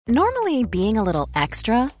Normally, being a little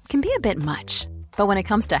extra can be a bit much, but when it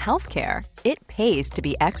comes to healthcare, it pays to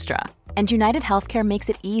be extra. And United Healthcare makes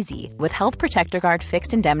it easy with Health Protector Guard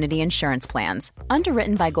fixed indemnity insurance plans.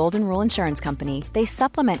 Underwritten by Golden Rule Insurance Company, they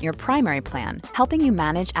supplement your primary plan, helping you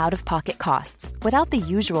manage out-of-pocket costs without the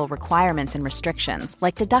usual requirements and restrictions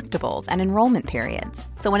like deductibles and enrollment periods.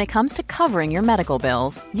 So when it comes to covering your medical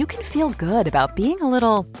bills, you can feel good about being a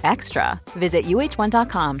little extra. Visit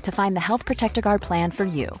uh1.com to find the Health Protector Guard plan for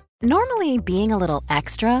you. Normally, being a little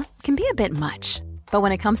extra can be a bit much, but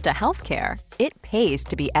when it comes to healthcare, it pays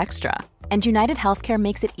to be extra. And United Healthcare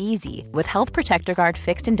makes it easy with Health Protector Guard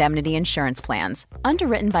fixed indemnity insurance plans.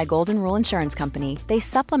 Underwritten by Golden Rule Insurance Company, they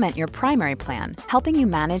supplement your primary plan, helping you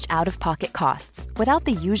manage out-of-pocket costs without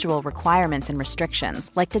the usual requirements and restrictions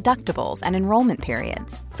like deductibles and enrollment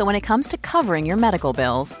periods. So when it comes to covering your medical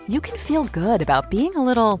bills, you can feel good about being a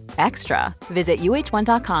little extra. Visit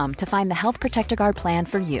uh1.com to find the Health Protector Guard plan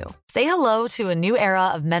for you. Say hello to a new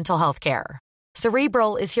era of mental health care.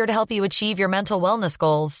 Cerebral is here to help you achieve your mental wellness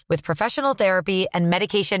goals with professional therapy and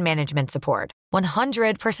medication management support.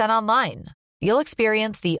 100% online. You'll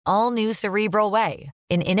experience the all-new Cerebral Way,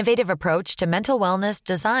 an innovative approach to mental wellness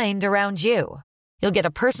designed around you. You'll get a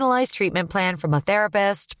personalized treatment plan from a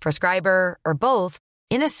therapist, prescriber, or both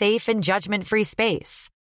in a safe and judgment-free space.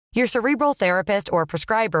 Your Cerebral therapist or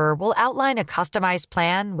prescriber will outline a customized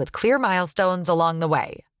plan with clear milestones along the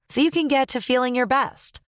way, so you can get to feeling your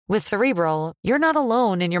best. With Cerebral, you're not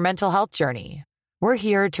alone in your mental health journey. We're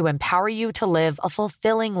here to empower you to live a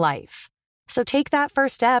fulfilling life. So take that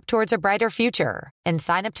first step towards a brighter future and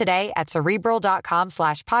sign up today at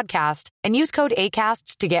Cerebral.com/podcast and use code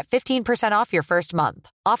ACAST to get 15% off your first month.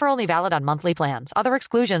 Offer only valid on monthly plans. Other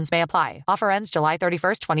exclusions may apply. Offer ends July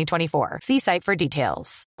 31st, 2024. See site for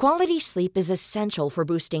details. Quality sleep is essential for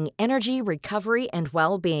boosting energy, recovery, and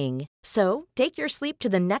well-being. So take your sleep to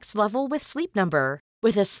the next level with Sleep Number.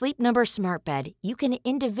 With a Sleep Number smart bed, you can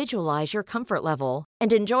individualize your comfort level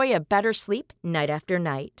and enjoy a better sleep night after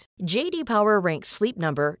night. J.D. Power ranks Sleep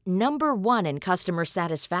Number number one in customer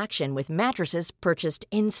satisfaction with mattresses purchased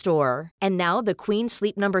in-store. And now the Queen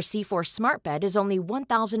Sleep Number C4 smart bed is only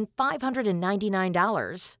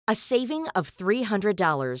 $1,599, a saving of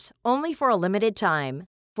 $300, only for a limited time.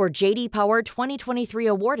 For J.D. Power 2023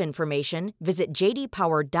 award information, visit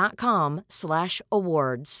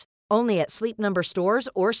jdpower.com/awards. Only at Sleep Number stores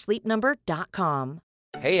or sleepnumber.com.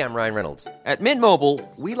 Hey, I'm Ryan Reynolds. At Mint Mobile,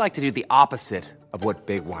 we like to do the opposite of what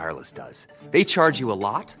Big Wireless does. They charge you a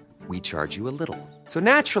lot, we charge you a little. So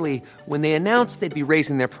naturally, when they announced they'd be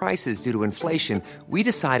raising their prices due to inflation, we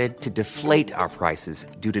decided to deflate our prices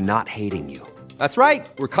due to not hating you. That's right.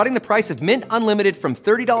 We're cutting the price of Mint Unlimited from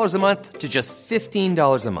 $30 a month to just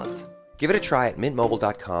 $15 a month. Give it a try at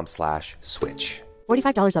mintmobile.com/switch.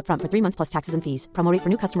 $45 up front for 3 months plus taxes and fees. Promo rate for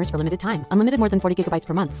new customers for limited time. Unlimited more than 40 gigabytes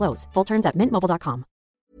per month. Slows full terms at mintmobile.com.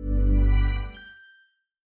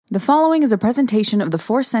 The following is a presentation of the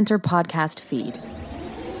Force Center podcast feed.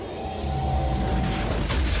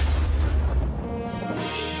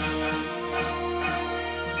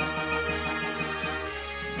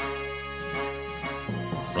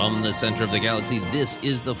 From the center of the galaxy, this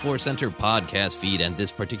is the Force Center podcast feed, and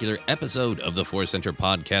this particular episode of the Force Center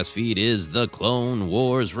podcast feed is the Clone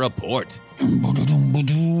Wars Report.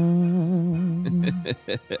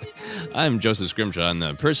 I'm Joseph Scrimshaw, and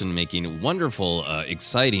the person making wonderful,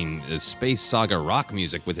 exciting space saga rock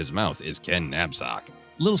music with his mouth is Ken Napzok.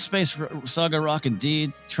 Little space saga rock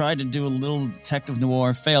indeed. Tried to do a little detective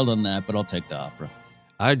noir, failed on that, but I'll take the opera.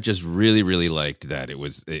 I just really, really liked that. It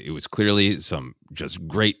was clearly some just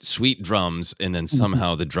great, sweet drums, and then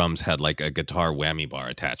somehow the drums had like a guitar whammy bar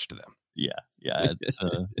attached to them. Yeah, it's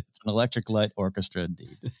an electric light orchestra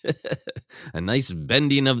indeed. A nice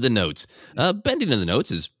bending of the notes. Bending of the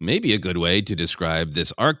notes is maybe a good way to describe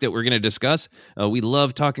this arc that we're going to discuss. We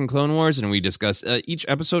love talking Clone Wars, and we discuss each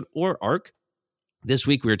episode or arc. This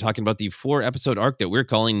week, we were talking about the 4-episode arc that we're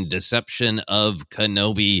calling Deception of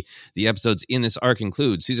Kenobi. The episodes in this arc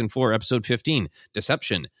include Season 4, Episode 15,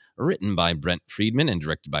 Deception, written by Brent Friedman and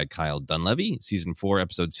directed by Kyle Dunlevy. Season 4,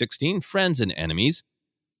 Episode 16, Friends and Enemies,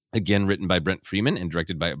 again written by Brent Friedman and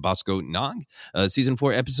directed by Bosco Nog. Season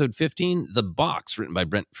 4, Episode 15, The Box, written by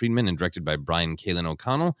Brent Friedman and directed by Brian Kalin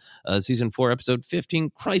O'Connell. Season 4, Episode 15,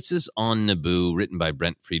 Crisis on Naboo, written by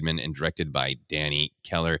Brent Friedman and directed by Danny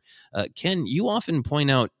Keller. Ken, you often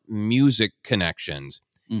point out music connections.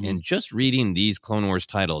 Mm-hmm. And just reading these Clone Wars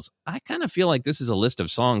titles, I kind of feel like this is a list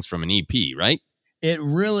of songs from an EP, right? It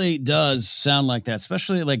really does sound like that,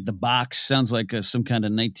 especially like the box sounds like some kind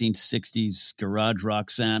of 1960s garage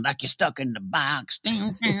rock sound, like you're stuck in the box.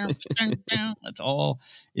 That's all.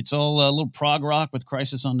 It's all a little prog rock with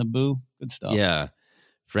Crisis on Naboo. Good stuff. Yeah.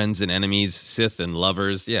 Friends and Enemies, Sith and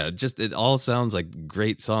Lovers. Yeah, just it all sounds like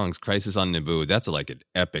great songs. Crisis on Naboo. That's like an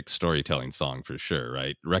epic storytelling song for sure,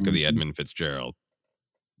 right? Wreck of the Edmund Fitzgerald.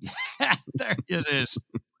 There it is.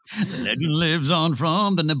 The legend lives on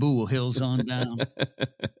from the Naboo hills on down.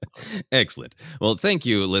 Excellent. Well, thank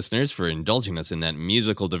you, listeners, for indulging us in that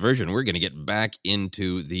musical diversion. We're going to get back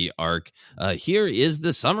into the arc. Here is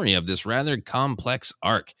the summary of this rather complex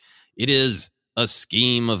arc. It is a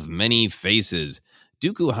scheme of many faces.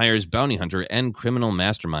 Dooku hires bounty hunter and criminal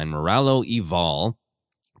mastermind Moralo Eval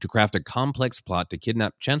to craft a complex plot to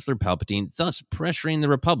kidnap Chancellor Palpatine, thus pressuring the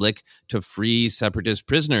Republic to free Separatist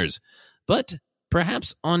prisoners. But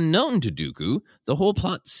perhaps unknown to Dooku, the whole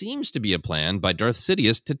plot seems to be a plan by Darth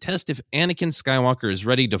Sidious to test if Anakin Skywalker is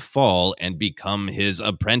ready to fall and become his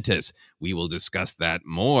apprentice. We will discuss that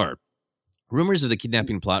more. Rumors of the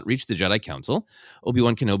kidnapping plot reach the Jedi Council.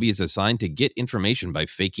 Obi-Wan Kenobi is assigned to get information by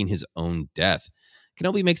faking his own death.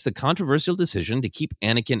 Kenobi makes the controversial decision to keep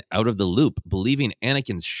Anakin out of the loop, believing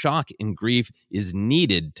Anakin's shock and grief is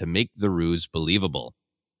needed to make the ruse believable.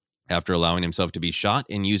 After allowing himself to be shot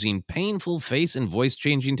and using painful face and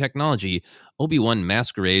voice-changing technology, Obi-Wan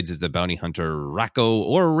masquerades as the bounty hunter Rako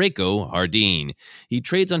Hardeen. He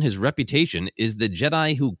trades on his reputation as the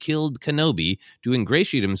Jedi who killed Kenobi to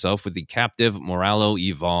ingratiate himself with the captive Moralo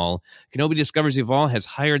Eval. Kenobi discovers Eval has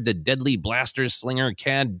hired the deadly blaster slinger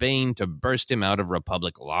Cad Bane to burst him out of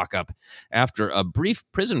Republic lockup. After a brief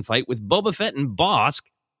prison fight with Boba Fett and Bossk,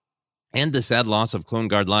 and the sad loss of Clone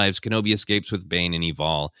Guard lives, Kenobi escapes with Bane and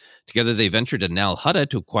Eval. Together they venture to Nal Hutta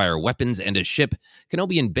to acquire weapons and a ship.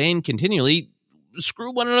 Kenobi and Bane continually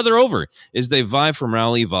screw one another over as they vie for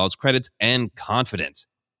Moralo Eval's credits and confidence.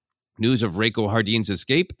 News of Rako Hardeen's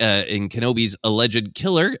escape and Kenobi's alleged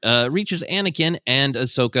killer reaches Anakin and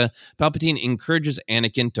Ahsoka. Palpatine encourages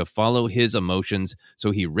Anakin to follow his emotions,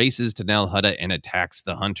 so he races to Nal Hutta and attacks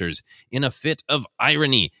the Hunters. In a fit of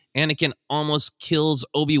irony, Anakin almost kills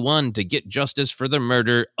Obi-Wan to get justice for the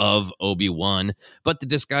murder of Obi-Wan, but the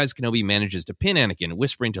disguised Kenobi manages to pin Anakin,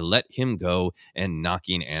 whispering to let him go and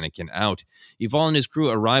knocking Anakin out. Eval and his crew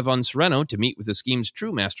arrive on Serenno to meet with the scheme's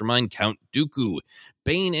true mastermind, Count Dooku.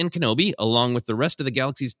 Bane and Kenobi, along with the rest of the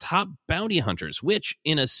galaxy's top bounty hunters, which,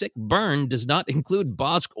 in a sick burn, does not include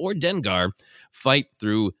Bossk or Dengar, fight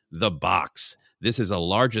through the box. This is a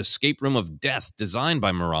large escape room of death designed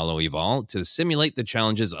by Moralo Eval to simulate the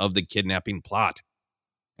challenges of the kidnapping plot.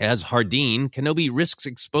 As Hardeen, Kenobi risks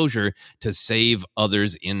exposure to save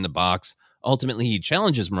others in the box. Ultimately, he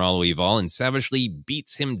challenges Moralo Eval and savagely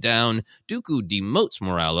beats him down. Dooku demotes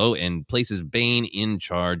Moralo and places Bane in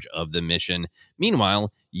charge of the mission.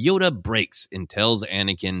 Meanwhile, Yoda breaks and tells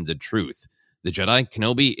Anakin the truth. The Jedi,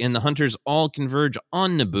 Kenobi, and the Hunters all converge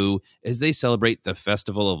on Naboo as they celebrate the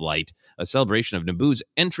Festival of Light, a celebration of Naboo's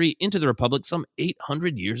entry into the Republic some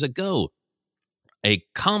 800 years ago. A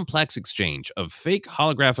complex exchange of fake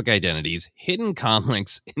holographic identities, hidden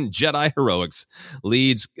comlinks, and Jedi heroics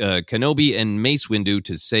leads Kenobi and Mace Windu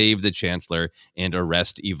to save the Chancellor and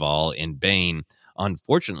arrest Eval and Bane.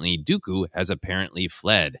 Unfortunately, Dooku has apparently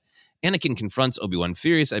fled. Anakin confronts Obi-Wan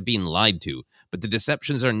furious at being lied to, but the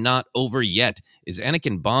deceptions are not over yet. As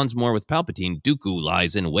Anakin bonds more with Palpatine, Dooku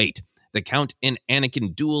lies in wait. The Count and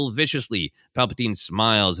Anakin duel viciously. Palpatine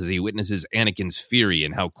smiles as he witnesses Anakin's fury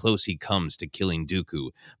and how close he comes to killing Dooku.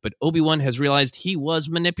 But Obi-Wan has realized he was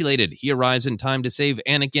manipulated. He arrives in time to save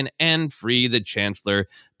Anakin and free the Chancellor.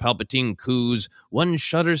 Palpatine coos. One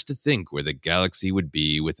shudders to think where the galaxy would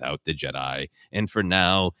be without the Jedi. And for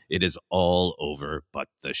now, it is all over but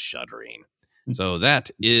the shuddering. So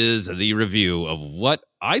that is the review of what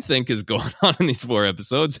I think is going on in these 4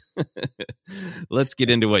 episodes. Let's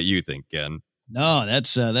get into what you think, Ken. No,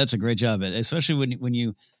 that's a great job, especially when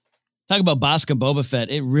you talk about Bossk and Boba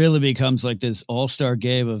Fett. It really becomes like this all-star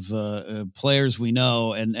game of players we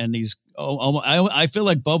know, and these. I feel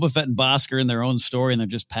like Boba Fett and Bossk are in their own story, and they're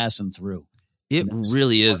just passing through. It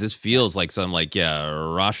really is. This feels like some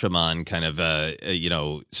Rashomon kind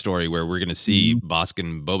of story where we're going to see Bossk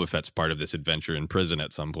and Boba Fett's part of this adventure in prison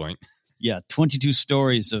at some point. Yeah, 22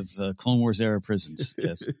 stories of Clone Wars era prisons.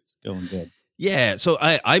 Yes, it's going good. Yeah, so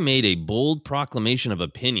I made a bold proclamation of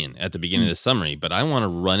opinion at the beginning of the summary, but I want to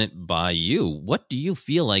run it by you. What do you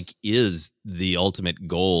feel like is the ultimate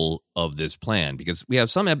goal of this plan? Because we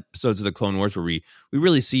have some episodes of the Clone Wars where we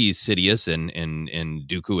really see Sidious and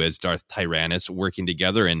Dooku as Darth Tyrannus working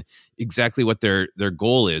together, and exactly what their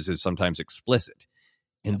goal is sometimes explicit.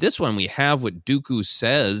 In this one, we have what Dooku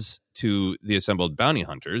says to the assembled bounty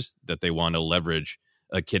hunters, that they want to leverage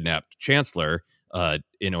a kidnapped chancellor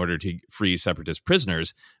in order to free separatist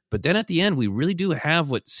prisoners. But then at the end, we really do have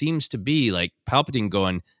what seems to be like Palpatine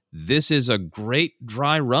going, this is a great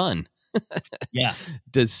dry run. Yeah.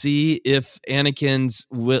 To see if Anakin's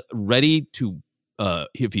ready to,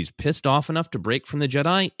 if he's pissed off enough to break from the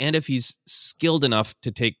Jedi, and if he's skilled enough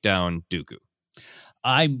to take down Dooku.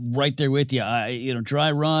 I'm right there with you.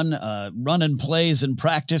 Dry run, running plays in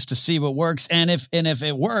practice to see what works. And if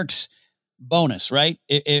it works, bonus, right?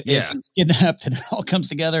 If he's kidnapped and it all comes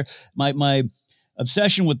together, my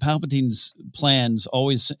obsession with Palpatine's plans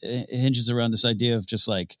always hinges around this idea of just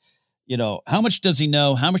like, how much does he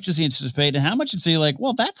know? How much does he anticipate? And how much is he like,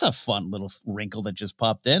 well, that's a fun little wrinkle that just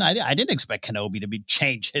popped in. I didn't expect Kenobi to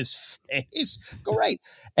change his face. Great.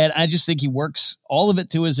 And I just think he works all of it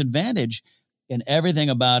to his advantage, and everything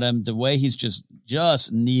about him, the way he's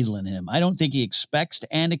just needling him. I don't think he expects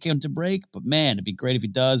Anakin to break, but man, it'd be great if he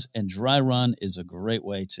does. And dry run is a great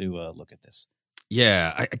way to look at this.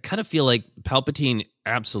 Yeah, I kind of feel like Palpatine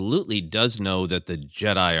absolutely does know that the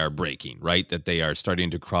Jedi are breaking, right? That they are starting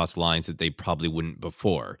to cross lines that they probably wouldn't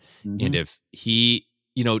before. Mm-hmm. And if he,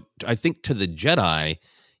 I think to the Jedi,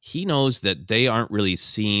 he knows that they aren't really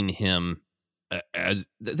seeing him as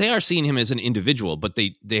an individual, but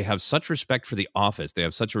they have such respect for the office. They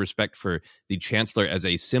have such a respect for the Chancellor as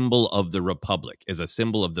a symbol of the Republic, as a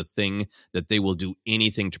symbol of the thing that they will do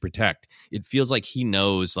anything to protect. It feels like he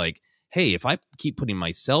knows, like, hey, if I keep putting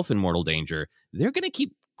myself in mortal danger, they're going to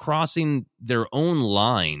keep crossing their own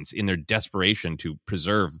lines in their desperation to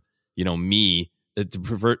preserve, me,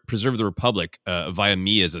 to preserve the Republic via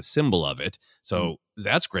me as a symbol of it. So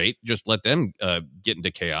that's great. Just let them get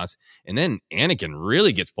into chaos. And then Anakin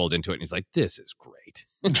really gets pulled into it. And he's like, this is great.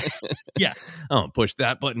 Yeah. Oh, push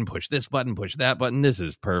that button, push this button, push that button. This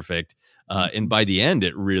is perfect. And by the end,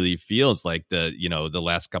 it really feels like the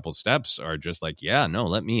last couple steps are just like, yeah, no,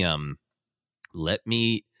 let me,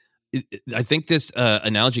 I think this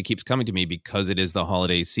analogy keeps coming to me because it is the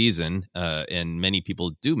holiday season and many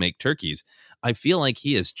people do make turkeys. I feel like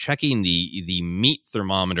he is checking the meat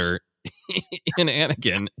thermometer in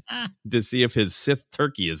Anakin to see if his Sith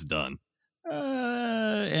turkey is done.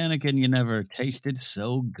 Anakin, you never tasted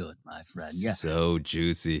so good, my friend. Yeah, so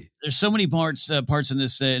juicy. There's so many parts in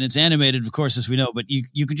this, and it's animated, of course, as we know. But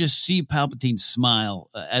you can just see Palpatine's smile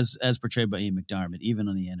as portrayed by Ian McDiarmid, even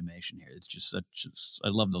on the animation here. It's just I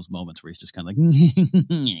love those moments where he's just kind of like.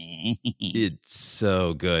 It's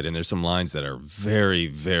so good, and there's some lines that are very,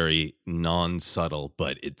 very non-subtle,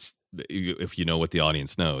 but it's. If you know what the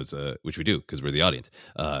audience knows, which we do because we're the audience,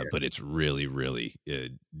 sure. But it's really, really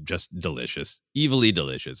just delicious, evilly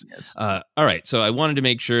delicious. Yes. All right. So I wanted to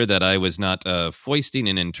make sure that I was not foisting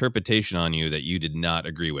an interpretation on you that you did not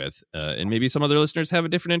agree with. And maybe some other listeners have a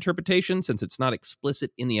different interpretation since it's not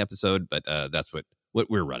explicit in the episode, but that's what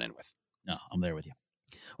we're running with. No, I'm there with you.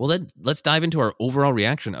 Well, then let's dive into our overall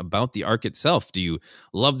reaction about the arc itself. Do you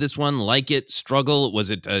love this one, like it, struggle? Was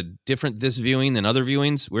it different this viewing than other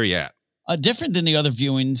viewings? Where are you at? Different than the other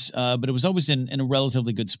viewings, but it was always in a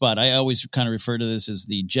relatively good spot. I always kind of refer to this as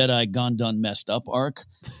the Jedi gone done messed up arc.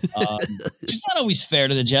 Which is not always fair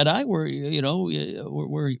to the Jedi.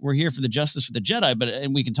 We're here for the justice for the Jedi,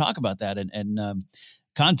 and we can talk about that and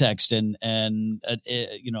context and the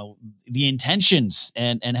intentions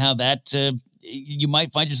and how that you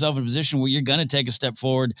might find yourself in a position where you're going to take a step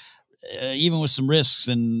forward, even with some risks,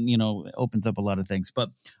 and opens up a lot of things. But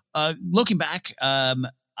looking back,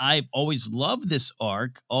 I've always loved this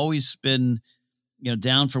arc, always been,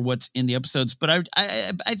 down for what's in the episodes. But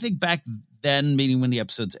I think back then, meaning when the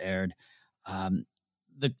episodes aired,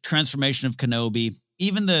 the transformation of Kenobi,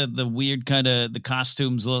 even the weird kind of the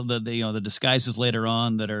costumes, the disguises later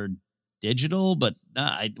on that are digital, but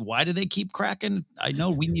why do they keep cracking? I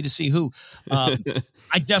know we need to see who. I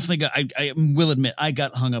definitely I will admit I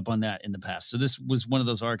got hung up on that in the past. So this was one of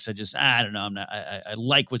those arcs. I don't know. I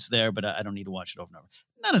like what's there, but I don't need to watch it over and over.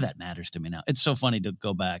 None of that matters to me now. It's so funny to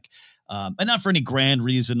go back, and not for any grand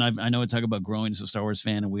reason. I know I talk about growing as a Star Wars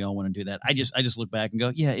fan, and we all want to do that. I just look back and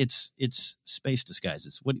go, yeah, it's space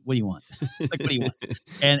disguises. What do you want? Like, what do you want?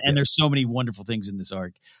 And yes. There's so many wonderful things in this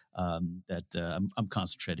arc that I'm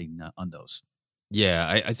concentrating on those.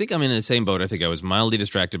 Yeah, I think I'm in the same boat. I think I was mildly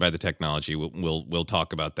distracted by the technology. We'll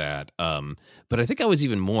talk about that. But I think I was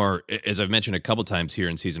even more, as I've mentioned a couple times here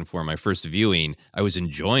in season 4, my first viewing, I was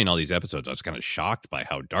enjoying all these episodes. I was kind of shocked by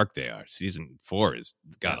how dark they are. Season 4 has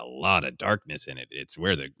got a lot of darkness in it. It's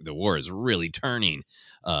where the war is really turning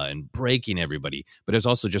and breaking everybody. But it's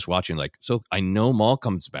also just watching, like, so I know Maul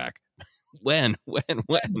comes back. when?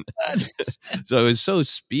 So I was so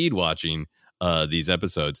speed watching these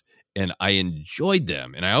episodes, and I enjoyed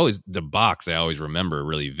them. And I always remember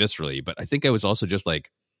really viscerally, but I think I was also just like,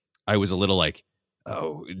 I was a little like,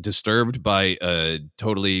 disturbed by a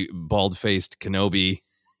totally bald-faced Kenobi.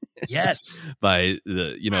 Yes. By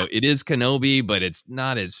it is Kenobi, but it's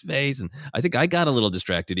not his face. And I think I got a little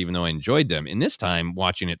distracted, even though I enjoyed them. And this time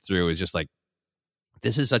watching it through is just like,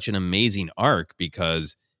 this is such an amazing arc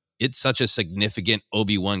because it's such a significant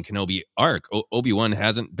Obi-Wan Kenobi arc. Obi-Wan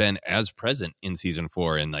hasn't been as present in season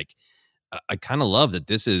 4. And like, I kind of love that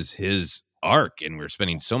this is his arc and we're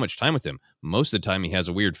spending so much time with him. Most of the time he has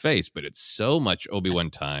a weird face, but it's so much Obi-Wan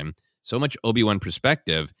time, so much Obi-Wan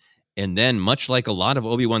perspective. And then much like a lot of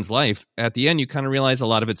Obi-Wan's life, at the end, you kind of realize a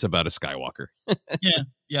lot of it's about a Skywalker.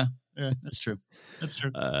 Yeah, that's true. That's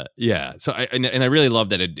true. Yeah. So I really love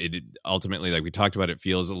that it ultimately, like we talked about, it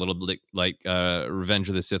feels a little bit like Revenge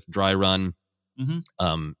of the Sith dry run.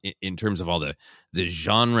 Mm-hmm. In terms of all the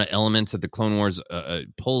genre elements that the Clone Wars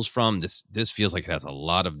pulls from, this feels like it has a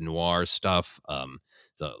lot of noir stuff.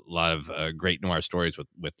 It's a lot of great noir stories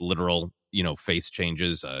with literal, face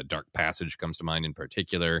changes. Dark Passage comes to mind in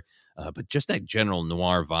particular, but just that general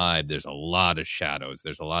noir vibe. There's a lot of shadows.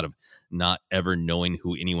 There's a lot of not ever knowing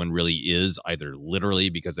who anyone really is, either literally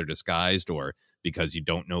because they're disguised or because you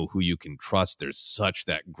don't know who you can trust. There's such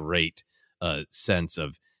that great sense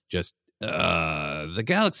of just the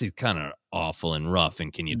galaxy's kind of awful and rough,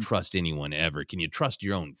 and can you trust anyone ever? Can you trust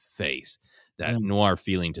your own face? That noir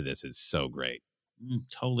feeling to this is so great.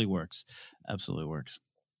 Totally works. Absolutely works.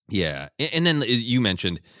 Yeah. And then you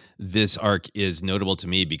mentioned this arc is notable to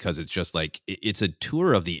me because it's just like, it's a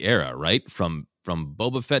tour of the era, right? From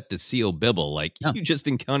Boba Fett to C.O. Bibble. Like, you just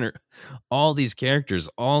encounter all these characters,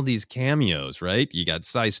 all these cameos, right? You got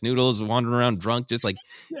Cy Snoodles wandering around drunk, just like,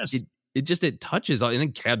 yes. It touches, and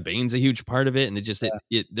then Cad Bane's a huge part of it, and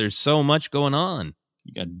there's so much going on.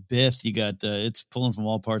 You got Biff, you got it's pulling from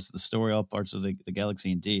all parts of the story, all parts of the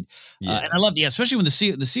galaxy, indeed. And I love, especially when the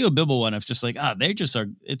C.O. Bibble one. It's just like, they just are.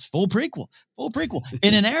 It's full prequel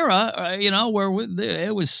in an era, where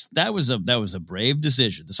that was a brave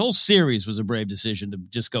decision. This whole series was a brave decision to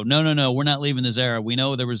just go, no, we're not leaving this era. We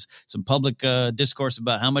know there was some public discourse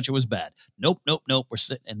about how much it was bad. Nope. We're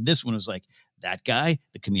sitting, and this one was like, that guy,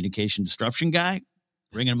 the communication disruption guy,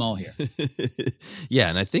 bringing them all here. Yeah,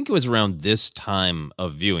 and I think it was around this time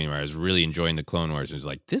of viewing where I was really enjoying the Clone Wars. It was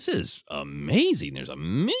like, this is amazing. There's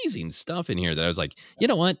amazing stuff in here that I was like, you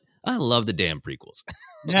know what? I love the damn prequels.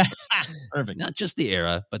 Yeah, perfect. Not just the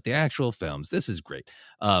era, but the actual films. This is great.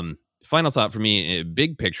 Final thought for me,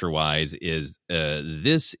 big picture wise, is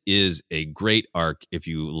this is a great arc if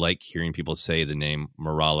you like hearing people say the name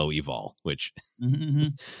Moralo Evol, which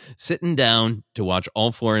sitting down to watch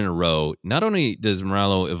all 4 in a row, not only does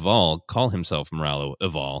Moralo Evol call himself Moralo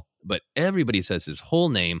Evol, but everybody says his whole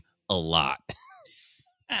name a lot.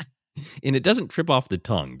 And it doesn't trip off the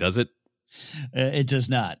tongue, does it? It does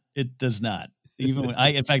not. It does not. Even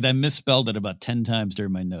when in fact, I misspelled it about 10 times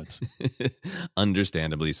during my notes.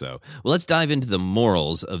 Understandably so. Well, let's dive into the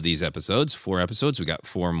morals of these episodes. 4 episodes. We got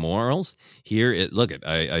 4 morals here.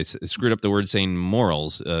 I screwed up the word saying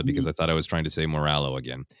morals because I thought I was trying to say moralo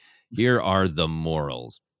again. Here are the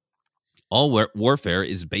morals. All warfare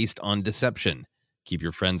is based on deception. Keep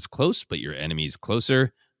your friends close, but your enemies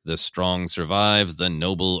closer. The strong survive, the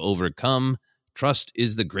noble overcome. Trust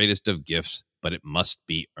is the greatest of gifts, but it must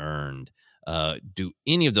be earned. Do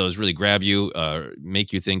any of those really grab you,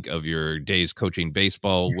 make you think of your days coaching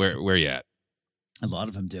baseball? Where you at? A lot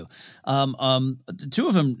of them do. 2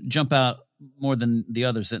 of them jump out more than the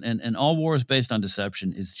others. And all war is based on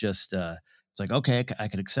deception is just, it's like, okay, I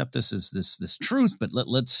could accept this as this truth, but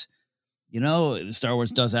let's, Star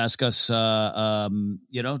Wars does ask us, to,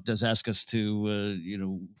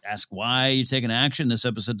 ask why you're taking action. This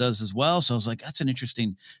episode does as well. So I was like, that's an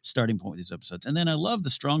interesting starting point with these episodes. And then I love the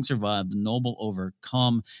strong survive, the noble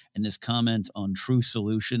overcome, and this comment on true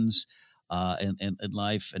solutions in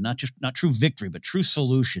life, and not true victory, but true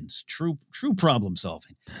solutions, true problem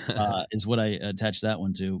solving is what I attach that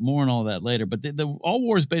one to. More on all that later. But the all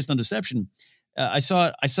war is based on deception. I saw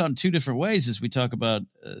it in 2 different ways as we talk about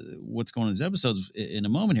what's going on in these episodes in a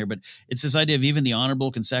moment here. But it's this idea of even the honorable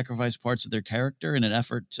can sacrifice parts of their character in an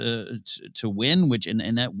effort to win,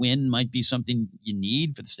 and that win might be something you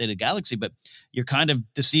need for the state of the galaxy, but you're kind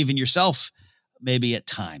of deceiving yourself maybe at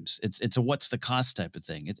times. It's a what's the cost type of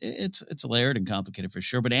thing. It's layered and complicated for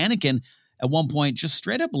sure. But Anakin at one point just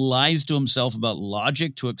straight up lies to himself about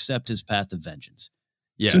logic to accept his path of vengeance.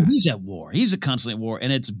 Yeah. So he's at war. He's constantly at war,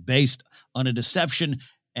 and it's based on a deception,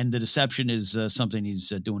 and the deception is something he's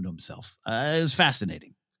doing to himself. It's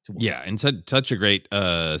fascinating. to watch. Yeah, and such a great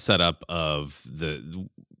setup of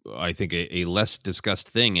I think a less discussed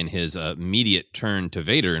thing in his immediate turn to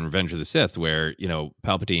Vader in Revenge of the Sith, where,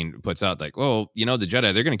 Palpatine puts out like, well, the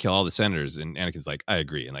Jedi, they're going to kill all the senators. And Anakin's like, I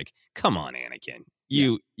agree. And like, come on, Anakin,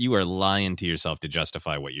 you are lying to yourself to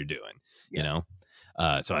justify what you're doing,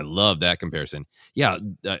 So I love that comparison. Yeah,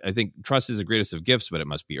 I think trust is the greatest of gifts, but it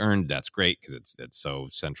must be earned. That's great because it's so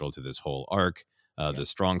central to this whole arc. The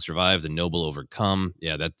strong survive, the noble overcome.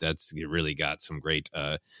 Yeah, that's it really got some great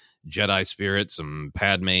Jedi spirit, some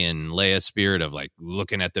Padme and Leia spirit of like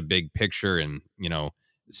looking at the big picture and,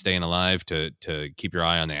 staying alive to keep your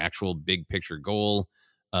eye on the actual big picture goal.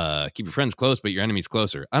 Keep your friends close, but your enemies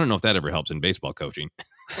closer. I don't know if that ever helps in baseball coaching.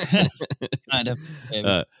 Kind of.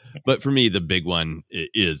 But for me, the big one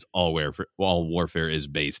is all warfare is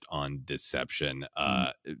based on deception.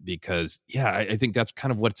 Because, I think that's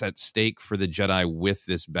kind of what's at stake for the Jedi with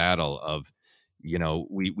this battle of,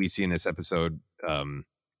 we see in this episode,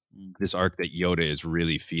 this arc that Yoda is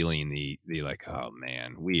really feeling the like, oh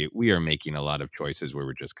man, we are making a lot of choices where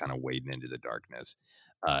we're just kind of wading into the darkness.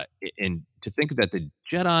 And to think that the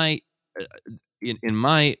Jedi, in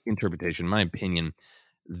my interpretation, my opinion,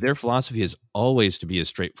 their philosophy is always to be as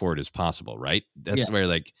straightforward as possible, right? That's where,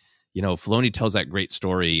 like, Filoni tells that great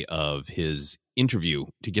story of his interview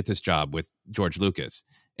to get this job with George Lucas,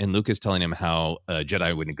 and Lucas telling him how a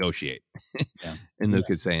Jedi would negotiate. And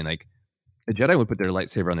Lucas saying, like, a Jedi would put their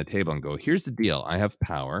lightsaber on the table and go, here's the deal. I have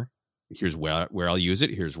power. Here's where I'll use it.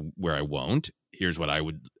 Here's where I won't. Here's what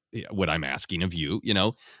I'm asking of you.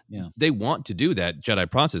 They want to do that Jedi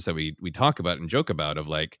process that we talk about and joke about of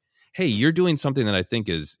like, hey, you're doing something that I think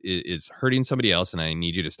is hurting somebody else, and I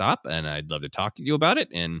need you to stop, and I'd love to talk to you about it.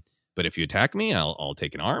 But if you attack me, I'll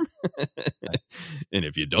take an arm. And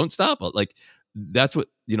if you don't stop, that's what,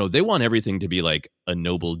 they want everything to be like a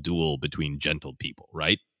noble duel between gentle people,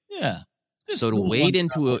 right? Yeah. So to wade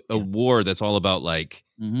into a war that's all about like,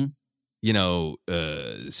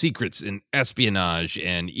 secrets and espionage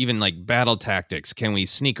and even like battle tactics. Can we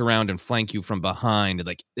sneak around and flank you from behind?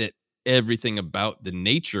 Like everything about the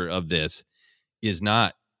nature of this is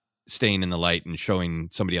not staying in the light and showing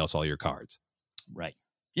somebody else all your cards. Right.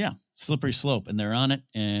 Yeah. Slippery slope, and they're on it,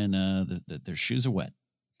 and their shoes are wet.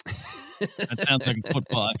 That sounds like a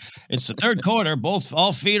football. It's the third quarter.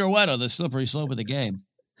 All feet are wet on the slippery slope of the game.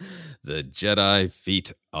 The Jedi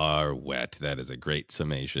feet are wet. That is a great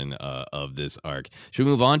summation of this arc. Should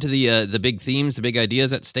we move on to the big themes, the big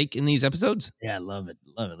ideas at stake in these episodes? Yeah, I love it.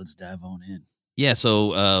 Let's dive on in. Yeah,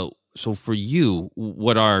 so for you,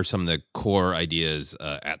 what are some of the core ideas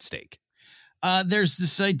at stake? There's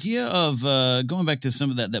this idea of going back to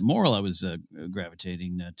some of that moral I was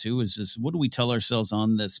gravitating to is just, what do we tell ourselves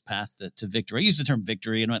on this path to victory? I use the term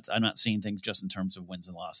victory, and I'm not seeing things just in terms of wins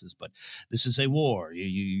and losses, but this is a war.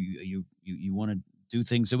 You want to do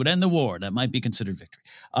things that would end the war. That might be considered victory.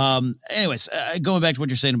 Anyways, going back to what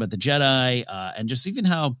you're saying about the Jedi, and just even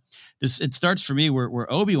how it starts for me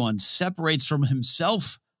where Obi-Wan separates from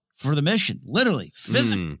himself for the mission, literally,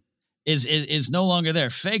 physically, is no longer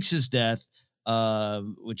there, fakes his death,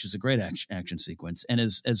 which is a great action sequence, and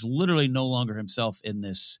is literally no longer himself in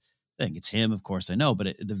this thing. It's him, of course, I know,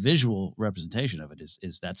 but the visual representation of it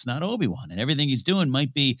is that's not Obi-Wan, and everything he's doing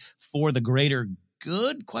might be for the greater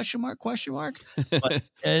good, question mark, but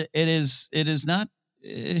it is not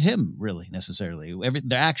him really necessarily.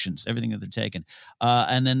 Their actions, everything that they're taking,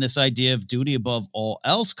 and then this idea of duty above all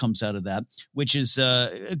else comes out of that, which is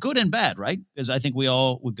good and bad, right? Because I think we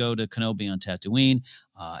all would go to Kenobi on Tatooine.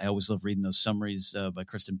 I always love reading those summaries by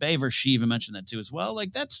Kristen Baver. She even mentioned that too as well.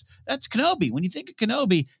 Like that's Kenobi. When you think of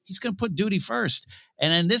Kenobi, he's going to put duty first,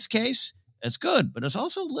 and in this case, that's good, but it's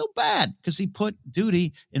also a little bad because he put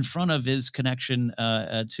duty in front of his connection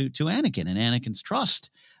to Anakin and Anakin's trust.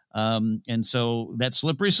 And so that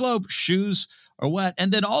slippery slope, shoes are wet.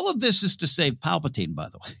 And then all of this is to save Palpatine, by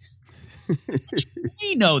the way.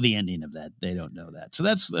 We know the ending of that. They don't know that. So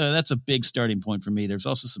that's a big starting point for me. There's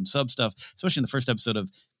also some sub stuff, especially in the first episode, of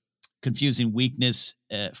confusing weakness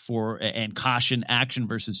and caution, action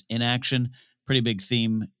versus inaction. Pretty big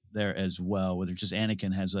theme there as well, whether just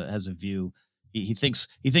Anakin has a view. He thinks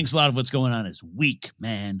a lot of what's going on is weak,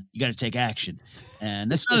 man. You got to take action.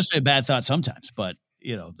 And that's not necessarily a bad thought sometimes, but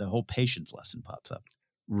the whole patience lesson pops up.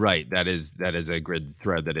 Right. That is a good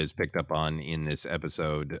thread that is picked up on in this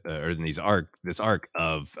episode or in this arc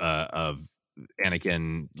of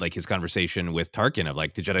Anakin, like his conversation with Tarkin of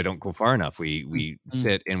like, the Jedi don't go far enough. We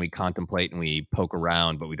sit and we contemplate and we poke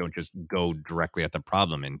around, but we don't just go directly at the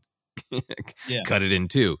problem and cut it in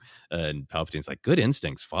two. And Palpatine's like, good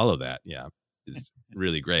instincts, follow that. Yeah. is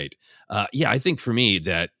really great. I think for me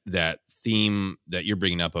that theme that you're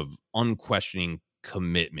bringing up of unquestioning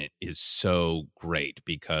commitment is so great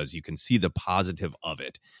because you can see the positive of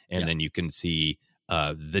it, and then you can see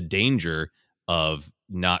the danger of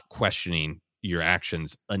not questioning your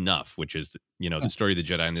actions enough, which is, the story of the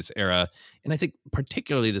Jedi in this era. And I think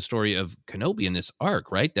particularly the story of Kenobi in this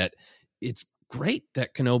arc, right? That it's great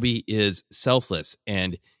that Kenobi is selfless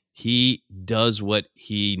and he does what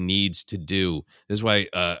he needs to do. This is why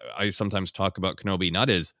I sometimes talk about Kenobi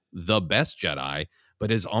not as the best Jedi,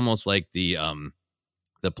 but as almost like the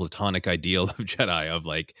platonic ideal of Jedi, of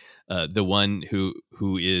like the one who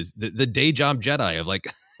is the day job Jedi of like,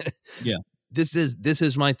 this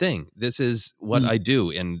is my thing. This is what I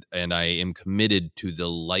do, and I am committed to the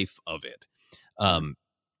life of it.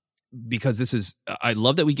 Because this is, I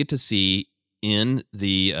love that we get to see in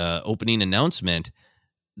the opening announcement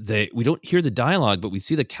that we don't hear the dialogue, but we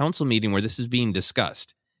see the council meeting where this is being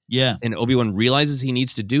discussed. Yeah. And Obi-Wan realizes he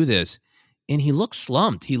needs to do this, and he looks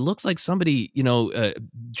slumped. He looks like somebody,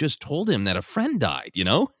 just told him that a friend died,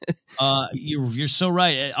 You're so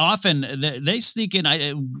right. Often they sneak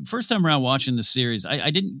in. First time around watching the series, I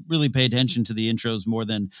didn't really pay attention to the intros more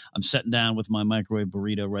than I'm sitting down with my microwave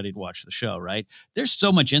burrito ready to watch the show, right? There's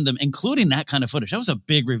so much in them, including that kind of footage. That was a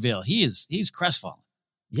big reveal. He's crestfallen.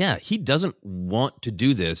 Yeah, he doesn't want to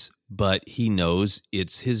do this, but he knows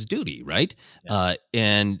it's his duty, right? Yeah.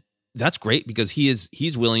 And that's great because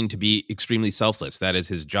he's willing to be extremely selfless. That is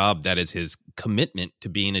his job. That is his commitment to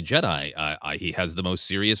being a Jedi. He has the most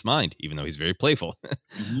serious mind, even though he's very playful.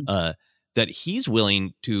 That he's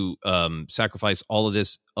willing to sacrifice all of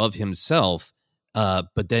this of himself,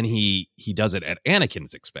 but then he does it at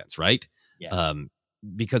Anakin's expense, right? Yeah.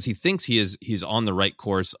 Because he thinks he's on the right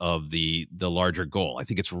course of the larger goal. I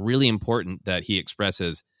think it's really important that he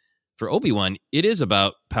expresses, for Obi-Wan, it is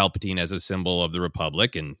about Palpatine as a symbol of the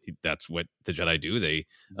Republic, and that's what the Jedi do. They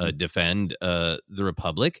defend the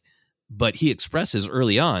Republic. But he expresses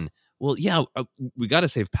early on, well, yeah, we got to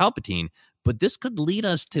save Palpatine, but this could lead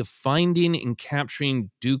us to finding and capturing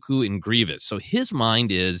Dooku and Grievous. So his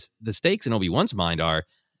mind is, the stakes in Obi-Wan's mind are,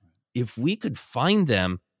 if we could find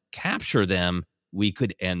them, capture them, we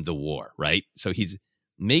could end the war, right? So he's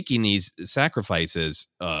making these sacrifices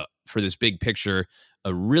for this big picture,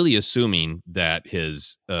 really assuming that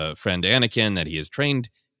his friend Anakin, that he has trained,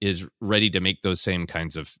 is ready to make those same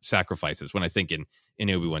kinds of sacrifices. When I think in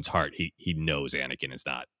Obi-Wan's heart, he knows Anakin is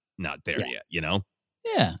not there yet,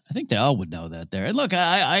 Yeah, I think they all would know that there. And look,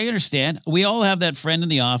 I understand. We all have that friend in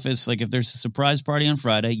the office. Like if there's a surprise party on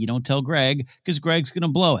Friday, you don't tell Greg because Greg's going to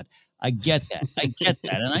blow it. I get that.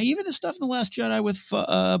 And even the stuff in The Last Jedi with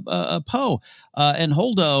Poe and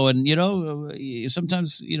Holdo. And,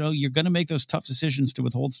 sometimes, you're going to make those tough decisions to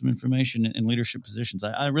withhold some information in leadership positions.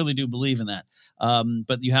 I really do believe in that.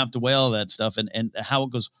 But you have to weigh all that stuff and how it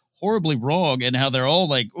goes horribly wrong and how they're all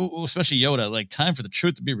like, ooh, especially Yoda, like time for the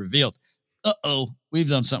truth to be revealed. We've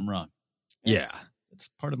done something wrong. It's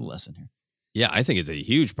part of the lesson here. Yeah, I think it's a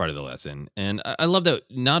huge part of the lesson. And I love that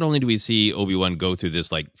not only do we see Obi-Wan go through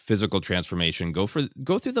this like physical transformation, go through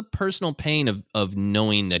the personal pain of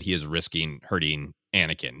knowing that he is risking hurting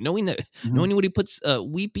Anakin, knowing what he puts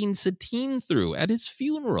weeping Satine through at his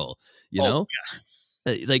funeral,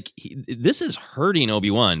 this is hurting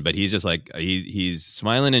Obi-Wan, but he's just like, he's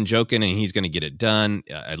smiling and joking and he's going to get it done.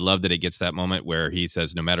 I love that it gets that moment where he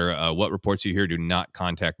says, no matter what reports you hear, do not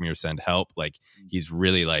contact me or send help. Like he's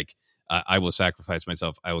really like, I will sacrifice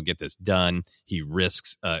myself. I will get this done. He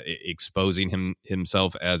risks exposing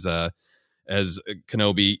himself as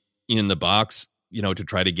Kenobi in the box, to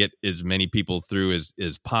try to get as many people through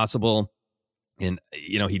as possible. And,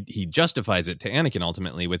 he justifies it to Anakin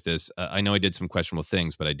ultimately with this. I know I did some questionable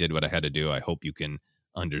things, but I did what I had to do. I hope you can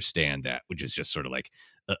understand that, which is just sort of like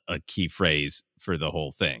a key phrase for the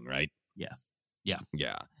whole thing, right? Yeah.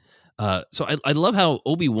 So I love how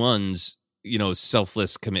Obi-Wan's,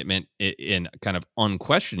 selfless commitment in kind of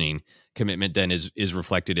unquestioning commitment then is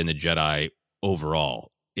reflected in the Jedi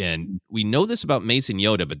overall. And we know this about Mace and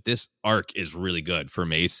Yoda, but this arc is really good for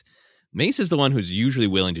Mace. Mace is the one who's usually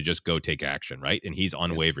willing to just go take action, right? And he's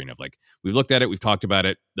unwavering of like, we've looked at it, we've talked about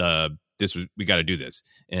it. We got to do this.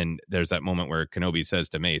 And there's that moment where Kenobi says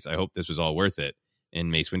to Mace, I hope this was all worth it. And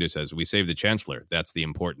Mace Windu says, we saved the Chancellor. That's the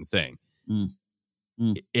important thing.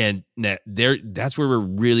 And that's where we're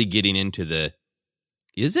really getting into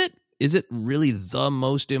is it really the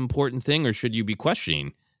most important thing, or should you be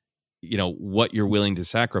questioning, what you're willing to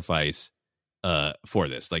sacrifice for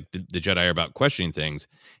this? Like the Jedi are about questioning things.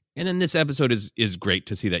 And then this episode is great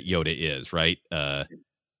to see that Yoda is, right? The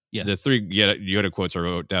three Yoda quotes I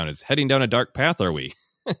wrote down is, heading down a dark path, are we?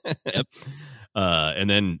 Yep. And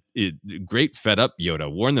then great fed up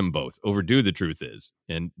Yoda warned them both. Overdue, the truth is.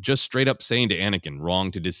 And just straight up saying to Anakin,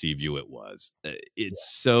 wrong to deceive you it was.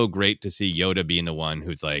 It's so great to see Yoda being the one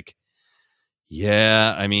who's like,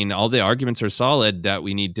 yeah, I mean, all the arguments are solid that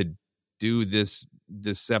we need to do this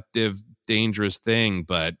deceptive, dangerous thing,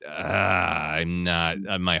 but I'm not,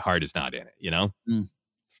 my heart is not in it, you know?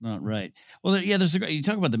 Not right. Well, there's you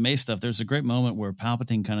talk about the Mace stuff. There's a great moment where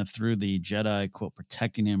Palpatine kind of threw the Jedi, quote,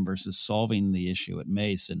 protecting him versus solving the issue at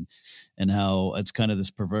Mace, and how it's kind of this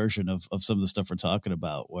perversion of some of the stuff we're talking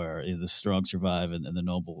about, where the strong survive and the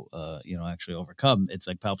noble, actually overcome. It's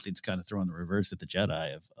like Palpatine's kind of throwing the reverse at the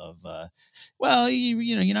Jedi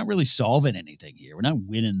you're not really solving anything here. We're not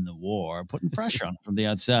winning the war. Putting pressure on him from the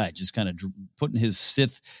outside, just kind of putting his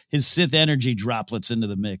Sith energy droplets into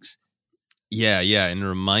the mix. Yeah, and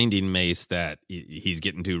reminding Mace that he's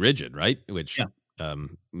getting too rigid, right? Which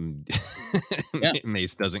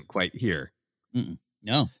Mace doesn't quite hear.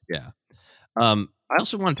 No. Yeah. I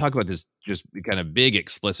also want to talk about this just kind of big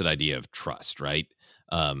explicit idea of trust, right?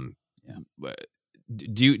 How were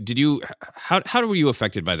you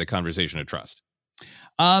affected by the conversation of trust?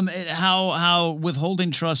 How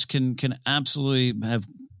withholding trust can absolutely have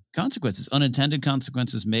consequences, unintended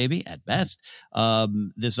consequences, maybe at best.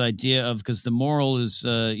 This idea of, because the moral is,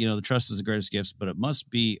 the trust is the greatest gift, but it must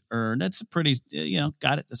be earned. That's a pretty,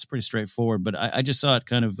 got it. That's pretty straightforward. But I just saw it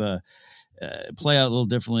kind of play out a little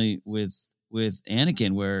differently with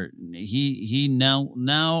Anakin, where he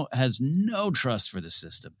now has no trust for the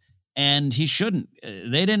system, and he shouldn't.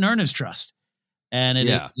 They didn't earn his trust. And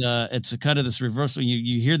it's a kind of this reversal.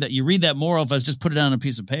 You hear that, you read that moral. If I was just put it on a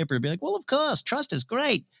piece of paper, it'd be like, well, of course, trust is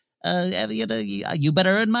great. You better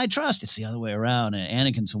earn my trust. It's the other way around. And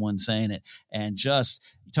Anakin's the one saying it. And just,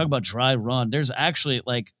 you talk about dry run. There's actually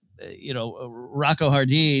Rocco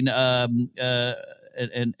Hardeen and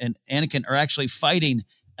Anakin are actually fighting.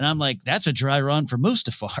 And I'm like, that's a dry run for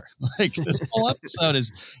Mustafar. Like, this whole episode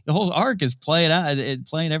the whole arc is playing out.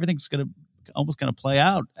 Everything's almost going to play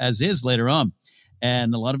out as is later on.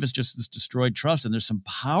 And a lot of it's just this destroyed trust. And there's some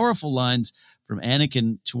powerful lines from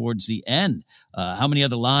Anakin towards the end. How many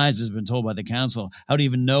other lies has been told by the council? How do you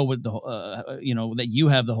even know what that you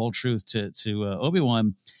have the whole truth to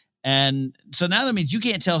Obi-Wan? And so now that means you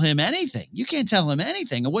can't tell him anything. You can't tell him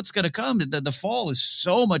anything. And what's going to come? The fall is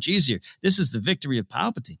so much easier. This is the victory of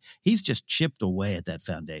Palpatine. He's just chipped away at that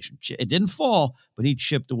foundation. It didn't fall, but he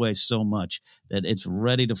chipped away so much that it's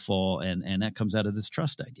ready to fall. And that comes out of this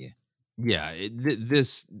trust idea. Yeah,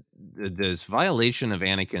 this violation of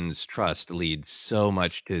Anakin's trust leads so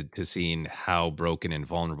much to seeing how broken and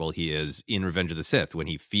vulnerable he is in Revenge of the Sith, when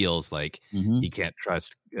he feels like he can't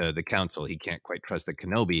trust the council, he can't quite trust the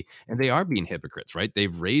Kenobi, and they are being hypocrites, right?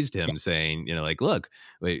 They've raised him saying, look,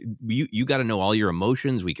 you got to know all your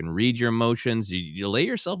emotions. We can read your emotions. You lay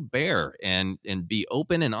yourself bare and be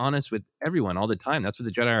open and honest with everyone all the time. That's what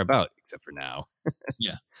the Jedi are about, except for now.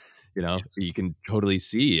 Yeah. You can totally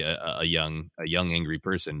see a young angry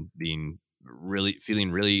person feeling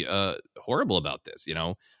really horrible about this.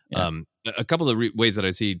 A couple of ways that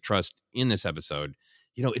I see trust in this episode.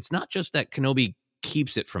 It's not just that Kenobi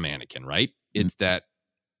keeps it from Anakin, right? It's that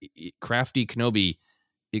crafty Kenobi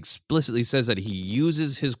explicitly says that he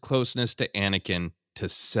uses his closeness to Anakin to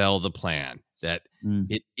sell the plan. That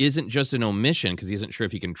it isn't just an omission because he isn't sure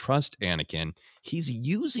if he can trust Anakin. He's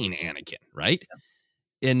using Anakin, right? Yeah.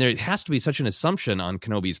 And there has to be such an assumption on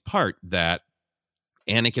Kenobi's part that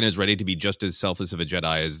Anakin is ready to be just as selfless of a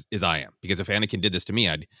Jedi as I am. Because if Anakin did this to me,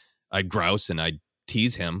 I'd grouse and I'd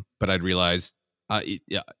tease him, but I'd realize I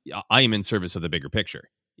am in service of the bigger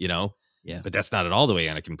picture, Yeah. But that's not at all the way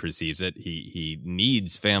Anakin perceives it. He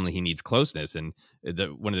needs family, he needs closeness, and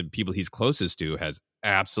one of the people he's closest to has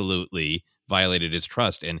absolutely violated his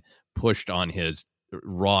trust and pushed on his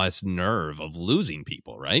rawest nerve of losing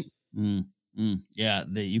people, right? Yeah,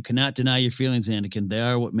 you cannot deny your feelings, Anakin. They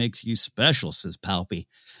are what makes you special, says Palpy.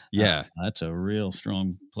 Yeah, that's a real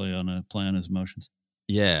strong play on his emotions.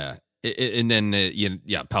 Yeah, and then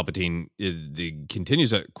Palpatine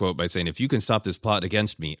continues that quote by saying, "If you can stop this plot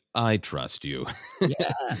against me, I trust you."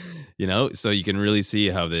 Yeah, so you can really see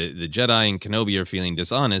how the Jedi and Kenobi are feeling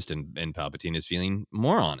dishonest, and Palpatine is feeling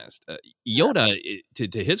more honest. Yoda,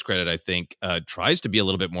 to his credit, I think, tries to be a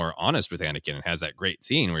little bit more honest with Anakin and has that great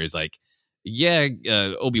scene where he's like, yeah,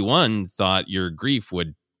 Obi-Wan thought your grief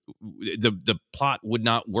the plot would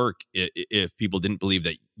not work if people didn't believe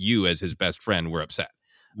that you as his best friend were upset.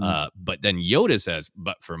 But then Yoda says,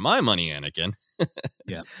 but for my money, Anakin,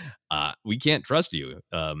 we can't trust you.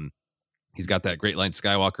 He's got that great line,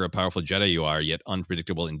 Skywalker, a powerful Jedi you are, yet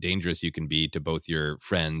unpredictable and dangerous you can be to both your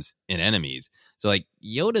friends and enemies. So like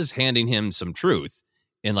Yoda's handing him some truth.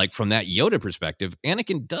 And like from that Yoda perspective,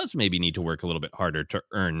 Anakin does maybe need to work a little bit harder to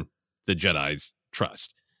earn the Jedi's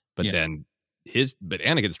trust. But then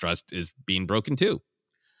Anakin's trust is being broken too.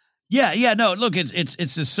 Yeah, no, look,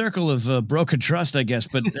 it's a circle of broken trust, I guess.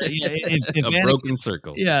 But if broken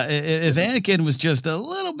circle. Yeah, if Anakin was just a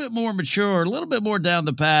little bit more mature, a little bit more down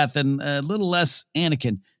the path, and a little less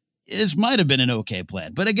Anakin, this might have been an okay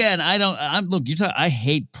plan. But again, I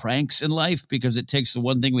hate pranks in life because it takes the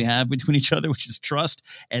one thing we have between each other, which is trust,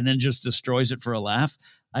 and then just destroys it for a laugh.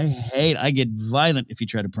 I get violent if you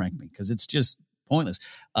try to prank me because it's just pointless.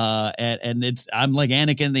 And I'm like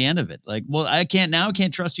Anakin at the end of it. Like, well, I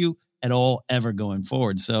can't trust you at all ever going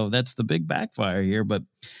forward. So that's the big backfire here. But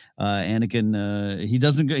Anakin, he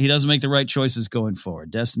doesn't make the right choices going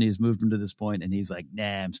forward. Destiny has moved him to this point, and he's like,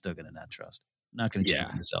 nah, I'm still going to not trust. I'm not going to change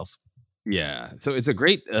myself. Yeah. So it's a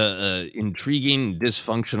great, intriguing,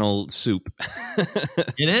 dysfunctional soup.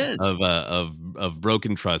 It is of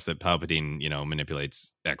broken trust that Palpatine,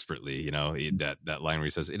 manipulates expertly. That line where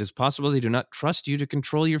he says, "It is possible they do not trust you to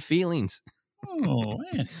control your feelings." Oh,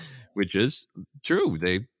 man. Which is true.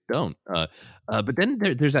 They don't. But then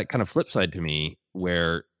there's that kind of flip side to me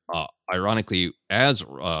where, ironically, as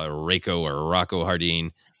Rako or Rocco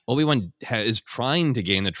Hardeen, Obi-Wan is trying to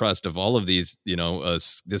gain the trust of all of these,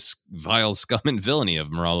 this vile scum and villainy of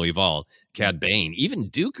Moralo Eval, Cad Bane, even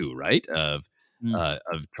Dooku, right? Of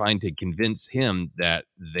trying to convince him that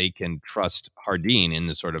they can trust Hardeen in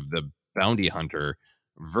the sort of the bounty hunter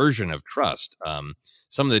version of trust.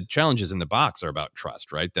 Some of the challenges in the box are about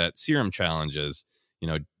trust, right? That serum challenge is,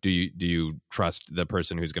 do you trust the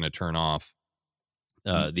person who's going to turn off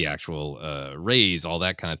the actual rays, all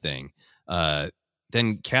that kind of thing.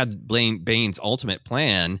 Then Cad Bane's ultimate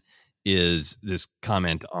plan is this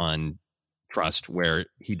comment on trust where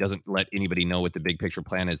he doesn't let anybody know what the big picture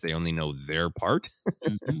plan is. They only know their part.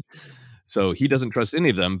 Mm-hmm. So he doesn't trust any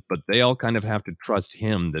of them, but they all kind of have to trust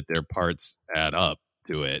him that their parts add up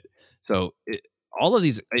to it. So all of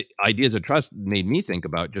these ideas of trust made me think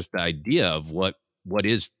about just the idea of what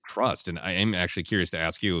is trust. And I am actually curious to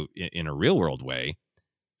ask you in a real world way,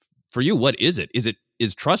 for you, what is it?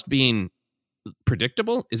 Is trust being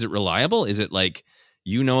predictable? Is it reliable? Is it like,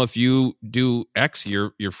 if you do X,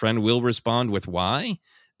 your friend will respond with Y?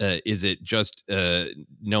 Is it just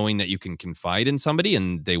knowing that you can confide in somebody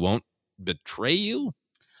and they won't betray you?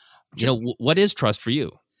 What is trust for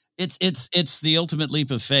you? It's the ultimate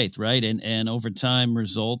leap of faith, right? And over time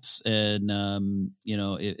results. And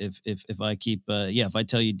if I keep if I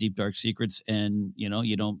tell you deep dark secrets and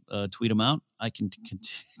you don't tweet them out, I can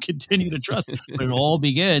continue to trust. But it all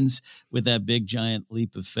begins with that big giant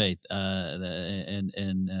leap of faith.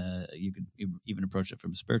 And you could even approach it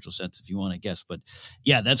from a spiritual sense if you want to guess. But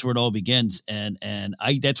yeah, that's where it all begins. And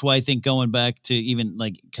that's why I think going back to even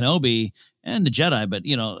like Kenobi and the Jedi, but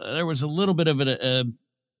there was a little bit of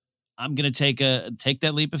I'm going to take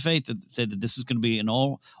that leap of faith that this is going to be an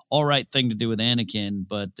all right thing to do with Anakin,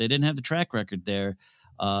 but they didn't have the track record there.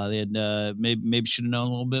 They had maybe should have known a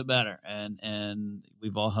little bit better, and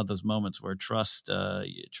we've all had those moments where trust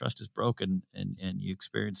is broken, and you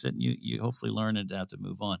experience it, and you hopefully learn and adapt and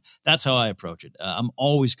move on. That's how I approach it. I'm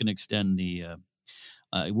always going to extend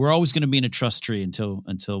we're always going to be in a trust tree until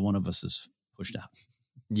one of us is pushed out.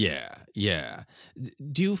 Yeah.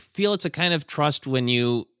 Do you feel it's a kind of trust when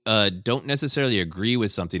you don't necessarily agree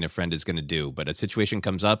with something a friend is going to do, but a situation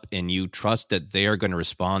comes up and you trust that they are going to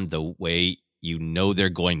respond the way they're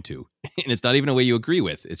going to? And it's not even a way you agree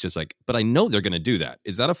with. It's just like, but I know they're going to do that.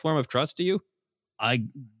 Is that a form of trust to you?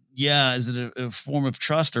 Is it a form of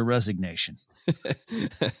trust or resignation?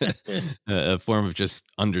 A form of just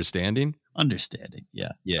understanding? Understanding,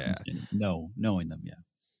 yeah. Understanding. Knowing them, yeah.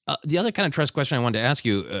 The other kind of trust question I wanted to ask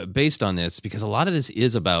you based on this, because a lot of this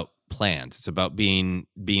is about plans. It's about being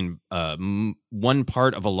one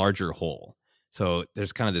part of a larger whole. So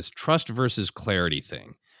there's kind of this trust versus clarity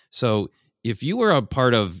thing. So if you were a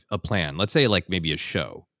part of a plan, let's say like maybe a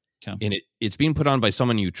show, and it's being put on by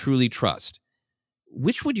someone you truly trust,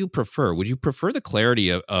 which would you prefer? Would you prefer the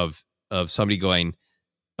clarity of somebody going,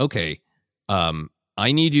 okay,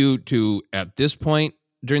 I need you to, at this point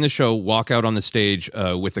during the show, walk out on the stage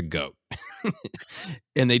with a goat.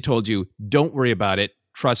 And they told you, don't worry about it.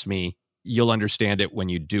 Trust me, you'll understand it when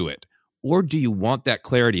you do it. Or do you want that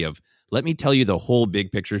clarity of, let me tell you the whole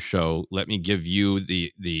big picture show. Let me give you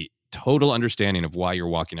the total understanding of why you're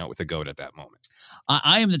walking out with a goat at that moment.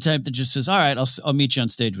 I am the type that just says, all right, I'll meet you on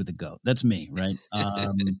stage with the GOAT. That's me, right?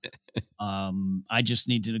 I just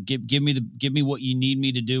need to give me what you need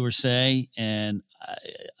me to do or say, and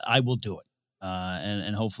I will do it.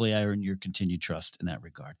 And hopefully I earn your continued trust in that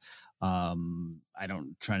regard. I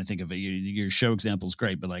don't trying to think of it. Your show example is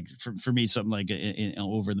great, but like for me, something like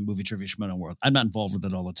over in the Movie Trivia Schmoedown world, I'm not involved with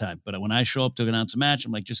it all the time. But when I show up to announce a match,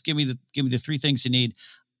 I'm like, just give me the three things you need.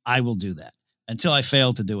 I will do that until I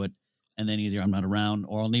fail to do it. And then either I'm not around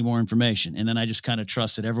or I'll need more information. And then I just kind of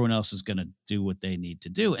trust that everyone else is going to do what they need to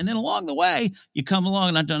do. And then along the way, you come along,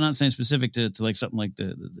 and I'm not saying specific to like something like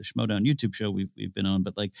the Schmoedown YouTube show we've been on,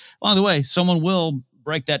 but like along the way, someone will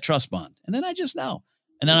break that trust bond. And then I just know.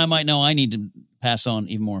 And then I might know I need to pass on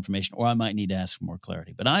even more information, or I might need to ask for more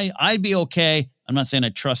clarity. But I'd be okay. I'm not saying I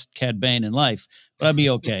trust Cad Bane in life, but I'd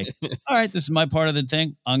be okay. All right, this is my part of the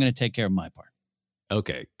thing. I'm going to take care of my part.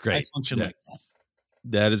 Okay, great. I function like that.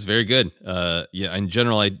 That is very good. Yeah, in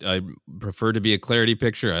general, I prefer to be a clarity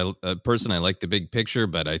picture. I like the big picture,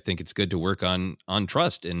 but I think it's good to work on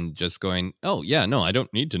trust and just going, oh yeah, no, I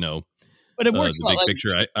don't need to know. But it works the big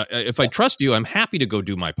picture. If I trust you, I'm happy to go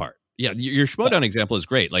do my part. Yeah, your Schmoedown example is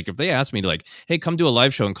great. Like if they asked me to like, hey, come do a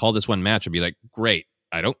live show and call this one match, I'd be like, great.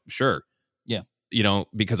 Sure. Yeah.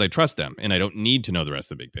 Because I trust them and I don't need to know the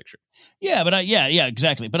rest of the big picture. Yeah, but yeah,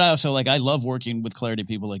 exactly. But I also I love working with clarity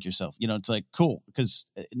people like yourself. It's like cool because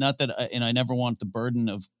not that, I never want the burden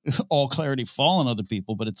of all clarity fall on other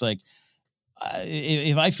people, but it's like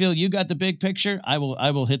if I feel you got the big picture, I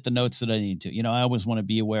will hit the notes that I need to. I always want to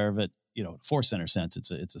be aware of it. Force Center sense,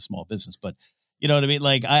 it's a small business, but you know what I mean?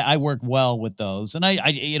 Like I work well with those, and I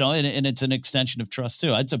and it's an extension of trust too.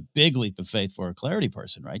 It's a big leap of faith for a clarity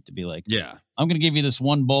person, right? To be like, yeah, I'm going to give you this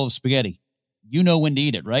one bowl of spaghetti. You know when to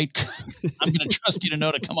eat it, right? I'm going to trust you to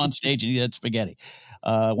know to come on stage and eat that spaghetti.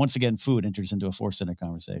 Once again, food enters into a Force Center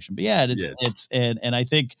conversation, but yeah, and I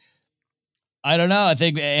think, I don't know. I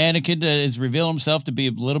think Anakin is revealing himself to be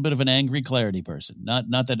a little bit of an angry clarity person. Not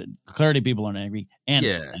that clarity people aren't angry.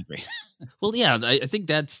 Anakin's angry. Well, yeah, I think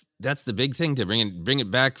that's the big thing to bring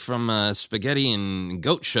it back from spaghetti and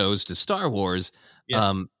goat shows to Star Wars.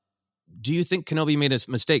 Yeah. Do you think Kenobi made a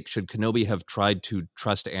mistake? Should Kenobi have tried to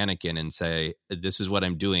trust Anakin and say, "This is what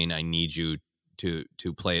I'm doing. I need you to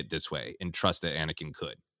play it this way," and trust that Anakin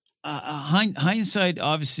could? Hindsight,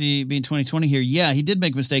 obviously being 2020 here. Yeah, he did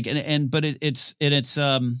make a mistake, but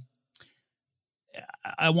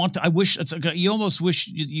I wish you almost wish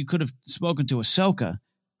you could have spoken to Ahsoka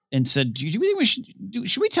and said, "Do you think we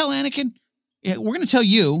should we tell Anakin? Yeah, we're going to tell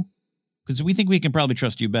you because we think we can probably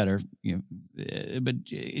trust you better." But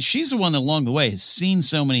she's the one that along the way has seen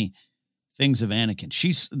so many things of Anakin.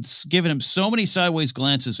 She's given him so many sideways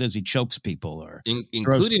glances as he chokes people, or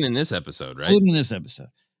including in this episode, right? Including this episode.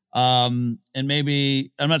 And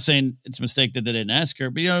maybe I'm not saying it's a mistake that they didn't ask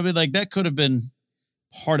her, but like that could have been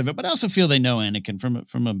part of it. But I also feel they know Anakin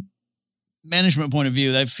from a management point of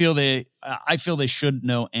view. I feel they should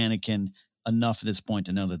know Anakin enough at this point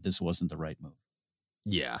to know that this wasn't the right move.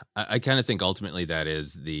 Yeah, I kind of think ultimately that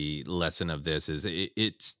is the lesson of this. Is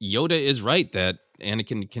it's Yoda is right that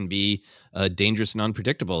Anakin can be dangerous and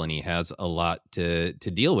unpredictable, and he has a lot to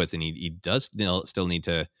deal with, and he does still need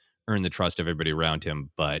to earn the trust of everybody around him.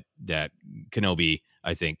 But that Kenobi,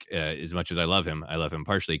 I think, as much as I love him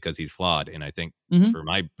partially because he's flawed. And I think for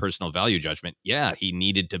my personal value judgment, yeah, he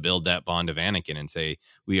needed to build that bond of Anakin and say,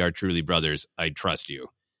 we are truly brothers. I trust you.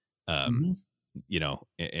 And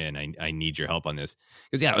I need your help on this.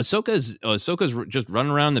 Because yeah, Ahsoka's just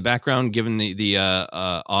running around in the background, giving the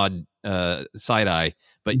odd side eye.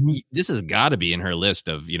 But this has got to be in her list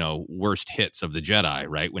of, worst hits of the Jedi,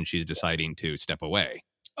 right? When she's deciding to step away.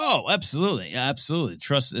 Oh, absolutely. Absolutely.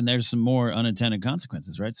 Trust. And there's some more unintended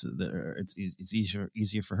consequences, right? So it's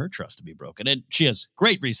easier for her trust to be broken. And she has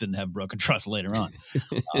great reason to have broken trust later on.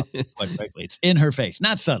 Quite frankly, it's in her face,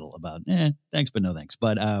 not subtle about, thanks, but no thanks.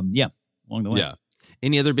 But yeah, along the way. Yeah.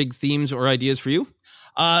 Any other big themes or ideas for you?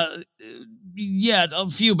 Yeah, a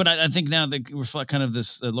few, but I think now they reflect kind of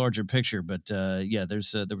this larger picture. But yeah, there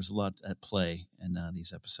was a lot at play in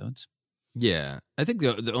these episodes. Yeah, I think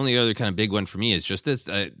the only other kind of big one for me is just this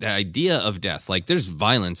the idea of death. Like, there's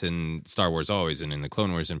violence in Star Wars always, and in the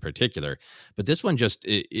Clone Wars in particular. But this one just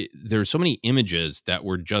there's so many images that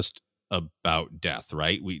were just about death.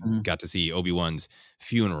 Right? We got to see Obi-Wan's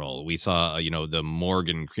funeral. We saw the morgue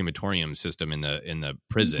and crematorium system in the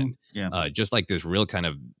prison. Yeah, just like this real kind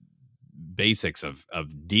of basics of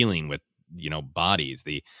dealing with bodies.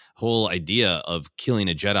 The whole idea of killing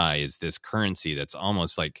a Jedi is this currency that's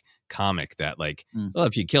almost like comic, that like, well,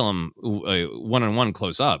 if you kill him one-on-one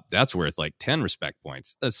close up, that's worth like 10 respect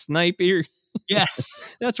points. A sniper, Yeah.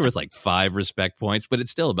 that's worth like 5 respect points, but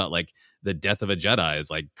it's still about like the death of a Jedi is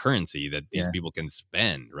like currency that these people can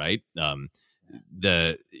spend, right?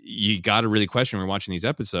 You got to really question when we're watching these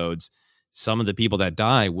episodes, some of the people that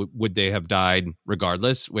die, would they have died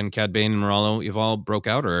regardless when Cad Bane and Moralo Eval broke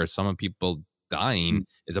out, or are some of people dying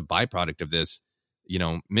as a byproduct of this,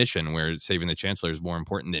 mission where saving the Chancellor is more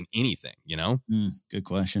important than anything, Good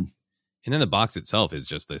question. And then the box itself is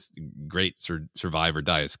just this great survive or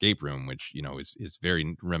die escape room, which, is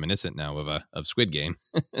very reminiscent now of Squid Game.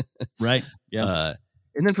 Right. Yeah.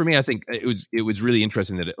 And then for me, I think it was really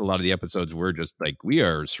interesting that a lot of the episodes were just like, we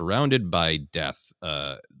are surrounded by death,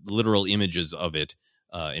 literal images of it,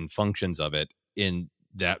 and functions of it. And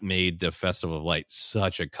that made the Festival of Light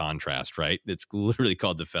such a contrast, right? It's literally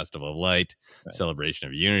called the Festival of Light, celebration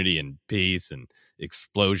of unity and peace and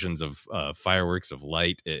explosions of fireworks of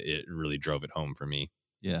light. It really drove it home for me.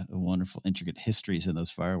 Yeah. Wonderful, intricate histories in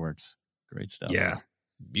those fireworks. Great stuff. Yeah.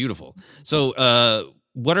 Beautiful. So,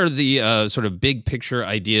 what are the sort of big picture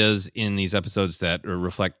ideas in these episodes that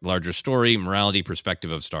reflect larger story, morality,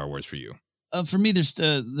 perspective of Star Wars for you? For me, there's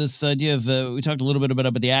this idea of, we talked a little bit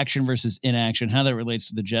about the action versus inaction, how that relates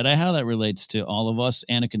to the Jedi, how that relates to all of us,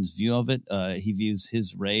 Anakin's view of it. He views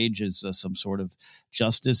his rage as some sort of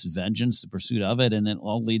justice, vengeance, the pursuit of it. And it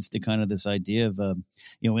all leads to kind of this idea of,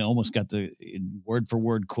 we almost got the word for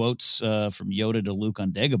word quotes from Yoda to Luke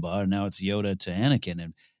on Dagobah, and now it's Yoda to Anakin.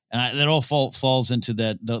 And that all falls into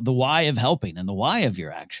that the why of helping and the why of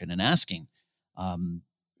your action, and asking,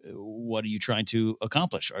 what are you trying to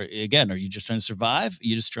accomplish? Are you just trying to survive? Are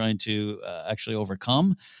you just trying to actually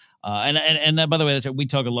overcome? And that, by the way, we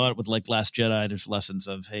talk a lot with like Last Jedi. There's lessons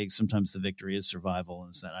of, hey, sometimes the victory is survival, and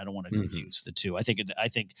it's not, I don't want to confuse the two. I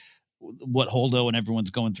think what Holdo and everyone's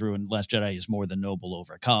going through in Last Jedi is more the noble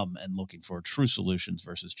overcome and looking for true solutions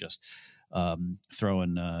versus just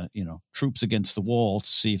throwing troops against the wall to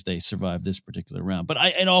see if they survive this particular round. But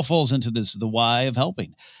it all falls into the why of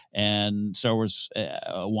helping, and Star Wars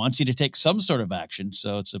wants you to take some sort of action,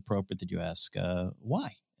 so it's appropriate that you ask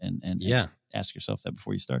why and ask yourself that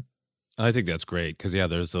before you start. I think that's great because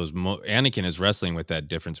there's those. Anakin is wrestling with that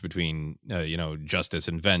difference between justice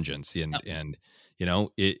and vengeance, and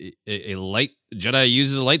a light Jedi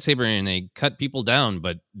uses a lightsaber and they cut people down,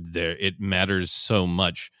 but it matters so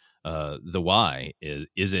much. The why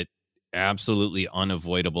is it absolutely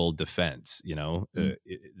unavoidable defense?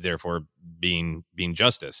 Therefore being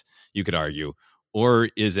justice, you could argue, or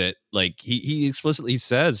is it like he explicitly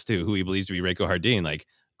says to who he believes to be Reiko Hardin, like,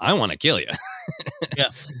 I want to kill you. Yeah.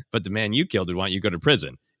 But the man you killed would want you to go to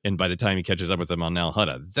prison. And by the time he catches up with him on Nal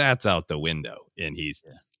Hutta, that's out the window. And he's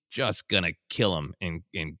just going to kill him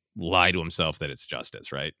and lie to himself that it's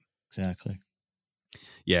justice, right? Exactly.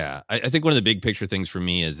 Yeah. I think one of the big picture things for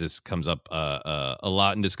me is this comes up a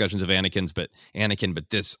lot in discussions of Anakin, but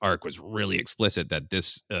this arc was really explicit that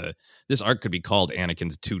this arc could be called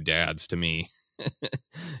Anakin's Two Dads to me,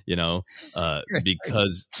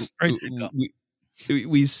 because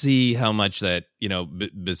we see how much that,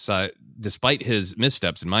 despite his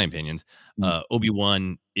missteps, in my opinions,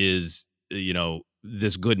 Obi-Wan is,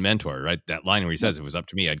 this good mentor, right? That line where he says, if it was up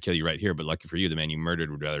to me, I'd kill you right here. But lucky for you, the man you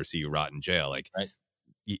murdered would rather see you rot in jail. Like, right.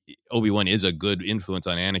 Obi-Wan is a good influence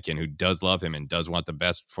on Anakin who does love him and does want the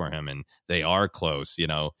best for him. And they are close,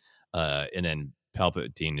 and then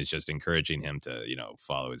Palpatine is just encouraging him to,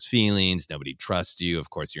 follow his feelings. Nobody trusts you.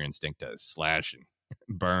 Of course, your instinct to slash and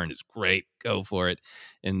burn is great. Go for it.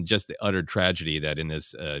 And just the utter tragedy that in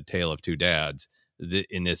this tale of two dads,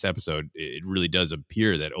 in this episode, it really does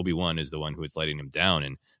appear that Obi-Wan is the one who is letting him down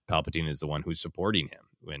and Palpatine is the one who's supporting him,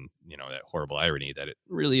 when, that horrible irony that it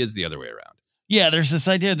really is the other way around. Yeah, there's this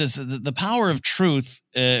idea, the power of truth,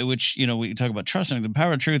 which, we talk about trusting, the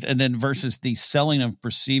power of truth, and then versus the selling of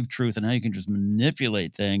perceived truth and how you can just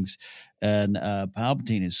manipulate things. And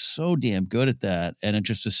Palpatine is so damn good at that. And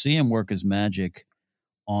just to see him work his magic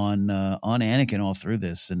on Anakin all through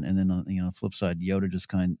this, and then on the flip side, Yoda just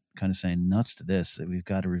kind of saying nuts to this. We've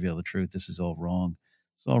got to reveal the truth. This is all wrong.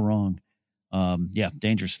 It's all wrong.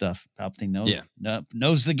 Dangerous stuff. Palpatine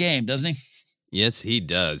knows the game, doesn't he? Yes, he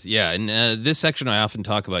does. Yeah, and this section I often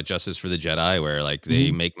talk about justice for the Jedi, where like they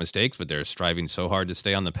make mistakes, but they're striving so hard to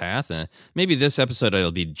stay on the path. Maybe this episode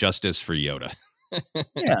it'll be justice for Yoda.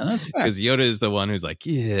 Yeah, that's right. Because Yoda is the one who's like,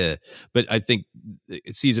 yeah. But I think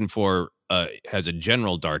season 4 has a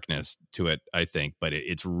general darkness to it, I think, but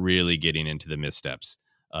it's really getting into the missteps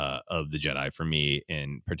of the Jedi for me,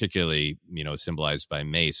 and particularly, symbolized by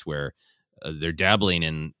Mace, where they're dabbling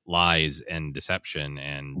in lies and deception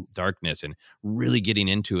and darkness, and really getting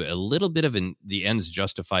into a little bit of the ends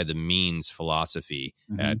justify the means philosophy.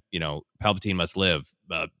 At Palpatine must live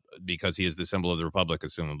because he is the symbol of the Republic,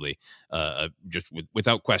 assumably, just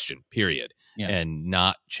without question, period. Yeah. And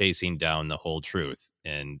not chasing down the whole truth,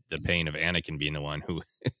 and the pain of Anakin being the one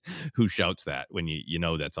who shouts that when you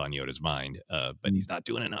know that's on Yoda's mind, but he's not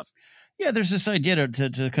doing enough. Yeah, there's this idea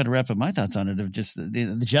to kind of wrap up my thoughts on it of just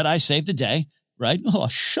the Jedi saved the day, right? Oh, I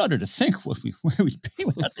shudder to think where we'd be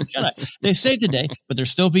without the Jedi. They saved the day, but they're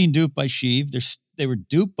still being duped by Sheev. They were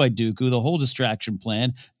duped by Dooku, the whole distraction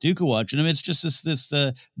plan. Dooku watching them. It's just this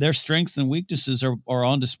their strengths and weaknesses are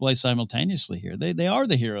on display simultaneously here. They are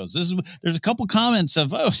the heroes. There's a couple comments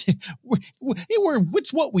of,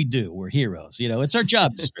 it's what we do. We're heroes. It's our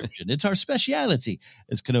job description. It's our speciality,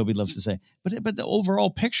 as Kenobi loves to say. But the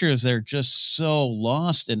overall picture is they're just so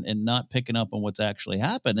lost and not picking up on what's actually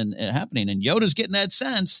happening. And Yoda's getting that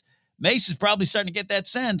sense. Mace is probably starting to get that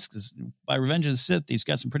sense because by Revenge of the Sith, he's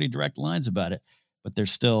got some pretty direct lines about it. But they're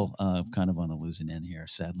still kind of on a losing end here,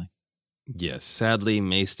 sadly. Yes, sadly,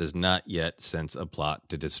 Mace does not yet sense a plot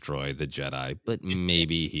to destroy the Jedi, but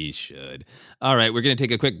maybe he should. All right, we're going to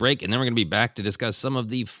take a quick break, and then we're going to be back to discuss some of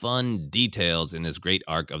the fun details in this great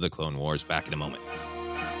arc of the Clone Wars. Back in a moment.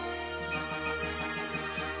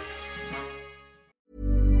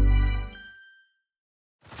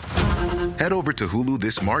 Head over to Hulu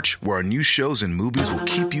this March, where our new shows and movies will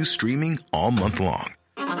keep you streaming all month long.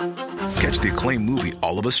 Catch the acclaimed movie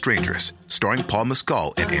All of Us Strangers, starring Paul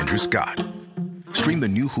Mescal and Andrew Scott. Stream the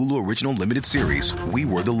new Hulu original limited series We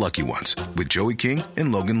Were the Lucky Ones with Joey King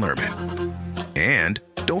and Logan Lerman. And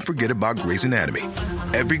don't forget about Grey's Anatomy.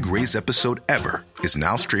 Every Grey's episode ever is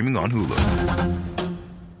now streaming on Hulu.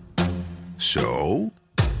 So,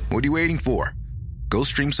 what are you waiting for? Go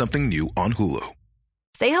stream something new on Hulu.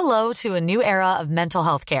 Say hello to a new era of mental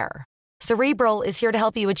health care. Cerebral is here to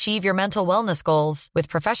help you achieve your mental wellness goals with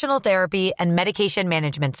professional therapy and medication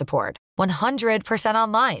management support. 100%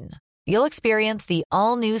 online. You'll experience the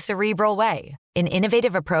all-new Cerebral Way, an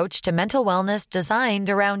innovative approach to mental wellness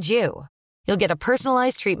designed around you. You'll get a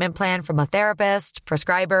personalized treatment plan from a therapist,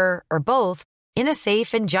 prescriber, or both in a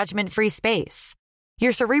safe and judgment-free space.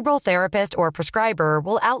 Your Cerebral therapist or prescriber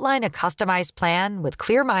will outline a customized plan with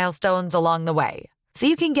clear milestones along the way, so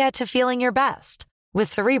you can get to feeling your best. With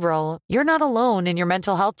Cerebral, you're not alone in your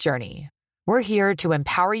mental health journey. We're here to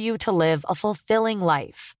empower you to live a fulfilling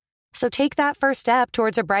life. So take that first step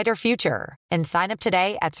towards a brighter future and sign up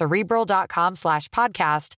today at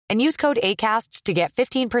Cerebral.com/podcast and use code ACAST to get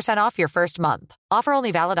 15% off your first month. Offer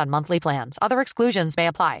only valid on monthly plans. Other exclusions may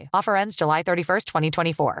apply. Offer ends July 31st,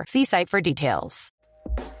 2024. See site for details.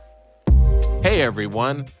 Hey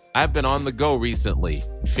everyone, I've been on the go recently.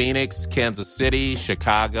 Phoenix, Kansas City,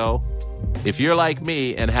 Chicago. If you're like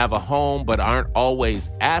me and have a home but aren't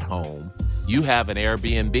always at home, you have an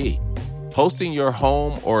Airbnb. Hosting your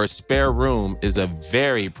home or a spare room is a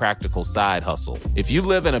very practical side hustle. If you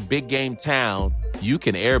live in a big game town, you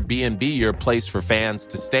can Airbnb your place for fans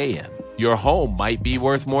to stay in. Your home might be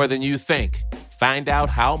worth more than you think. Find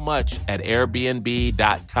out how much at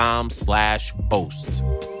airbnb.com/host.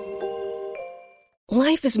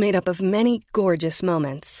 Life is made up of many gorgeous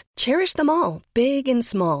moments. Cherish them all, big and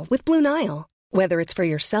small, with Blue Nile. Whether it's for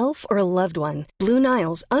yourself or a loved one, Blue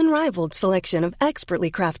Nile's unrivaled selection of expertly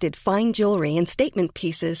crafted fine jewelry and statement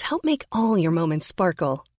pieces help make all your moments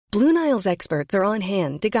sparkle. Blue Nile's experts are on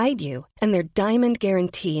hand to guide you, and their diamond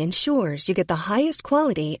guarantee ensures you get the highest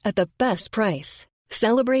quality at the best price.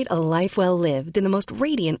 Celebrate a life well lived in the most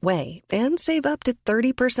radiant way and save up to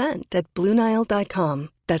 30% at BlueNile.com.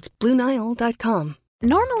 That's BlueNile.com.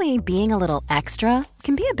 Normally, being a little extra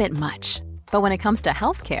can be a bit much. But when it comes to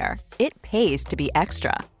healthcare, it pays to be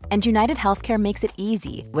extra. And United Healthcare makes it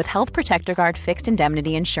easy with Health Protector Guard fixed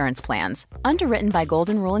indemnity insurance plans. Underwritten by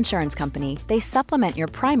Golden Rule Insurance Company, they supplement your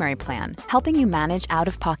primary plan, helping you manage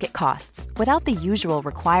out-of-pocket costs without the usual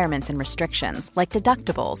requirements and restrictions like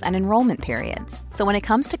deductibles and enrollment periods. So when it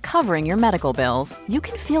comes to covering your medical bills, you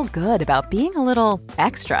can feel good about being a little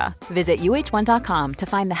extra. Visit UH1.com to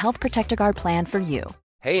find the Health Protector Guard plan for you.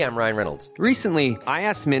 Hey, I'm Ryan Reynolds. Recently, I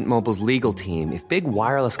asked Mint Mobile's legal team if big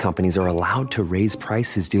wireless companies are allowed to raise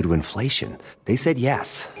prices due to inflation. They said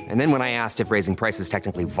yes. And then when I asked if raising prices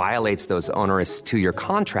technically violates those onerous two-year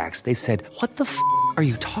contracts, they said, "What the f*** are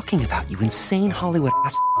you talking about, you insane Hollywood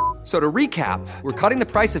ass?" So to recap, we're cutting the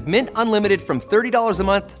price of Mint Unlimited from $30 a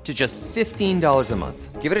month to just $15 a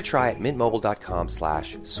month. Give it a try at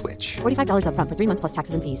mintmobile.com/switch. $45 up front for 3 months plus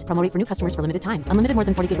taxes and fees. Promo rate for new customers for limited time. Unlimited more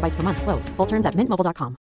than 40 gigabytes per month. Slows full terms at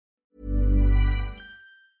mintmobile.com.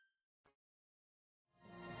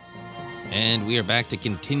 And we are back to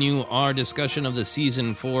continue our discussion of the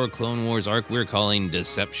Season 4 Clone Wars arc we're calling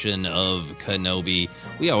Deception of Kenobi.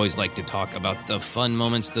 We always like to talk about the fun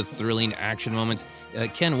moments, the thrilling action moments.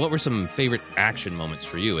 Ken, what were some favorite action moments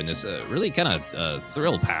for you in this really kind of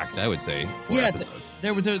thrill-packed, I would say, 4 episodes?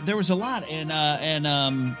 There was a lot, and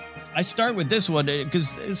I start with this one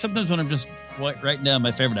because sometimes when I'm just writing down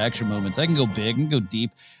my favorite action moments, I can go big and go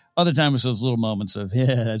deep. Other times it's those little moments of, yeah,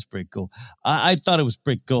 that's pretty cool. I thought it was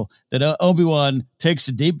pretty cool that Obi-Wan takes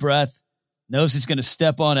a deep breath, knows he's going to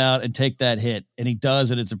step on out and take that hit, and he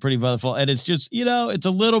does, and it's a pretty wonderful. And it's just, it's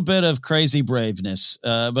a little bit of crazy braveness,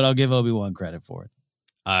 but I'll give Obi-Wan credit for it.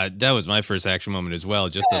 That was my first action moment as well,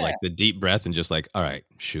 just the deep breath and just like, all right,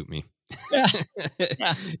 shoot me. Yeah.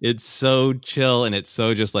 It's so chill, and it's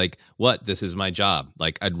so just like, what? This is my job.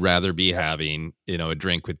 Like, I'd rather be having, a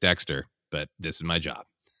drink with Dexter, but this is my job.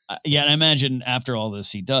 And I imagine after all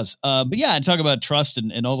this, he does. But yeah, I talk about trust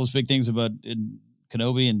and all those big things about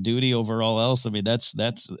Kenobi and duty over all else. I mean, that's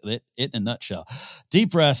it in a nutshell.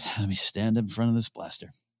 Deep breath. Let me stand in front of this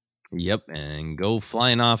blaster. Yep, and go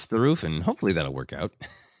flying off the roof, and hopefully that'll work out.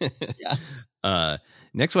 Yeah.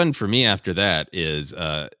 Next one for me after that is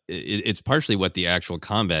it's partially what the actual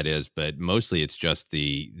combat is, but mostly it's just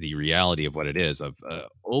the reality of what it is. Of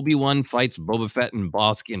Obi-Wan fights Boba Fett and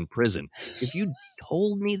Bossk in prison. If you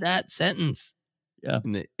told me that sentence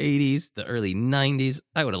in the 80s, the early 90s,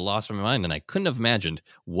 I would have lost my mind, and I couldn't have imagined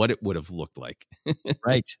what it would have looked like.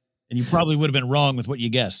 Right. And you probably would have been wrong with what you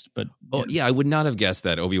guessed. But I would not have guessed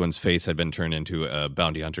that Obi-Wan's face had been turned into a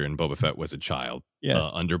bounty hunter and Boba Fett was a child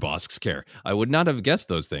under Bosk's care. I would not have guessed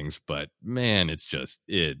those things, but man, it's just,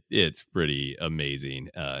 it's pretty amazing.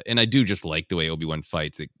 And I do just like the way Obi-Wan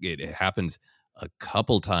fights. It happens a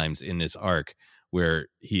couple times in this arc where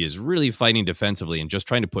he is really fighting defensively and just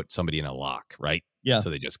trying to put somebody in a lock, right? Yeah. So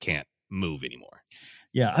they just can't move anymore.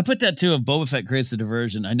 Yeah, I put that too. If Boba Fett creates the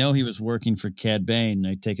diversion, I know he was working for Cad Bane.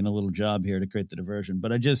 I'd taken a little job here to create the diversion,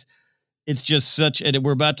 but it's just such, and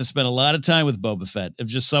we're about to spend a lot of time with Boba Fett of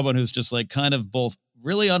just someone who's just like kind of both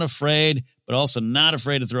really unafraid, but also not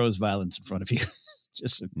afraid to throw his violence in front of you.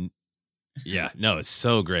 Yeah, no, it's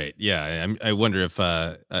so great. Yeah, I wonder if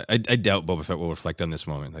I doubt Boba Fett will reflect on this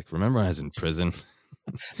moment. Like, remember when I was in prison?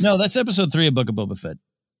 No, that's episode 3 of Book of Boba Fett.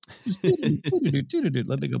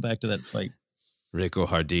 Let me go back to that fight. Rico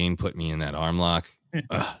Hardin put me in that arm lock.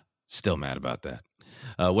 Still mad about that.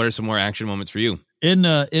 What are some more action moments for you?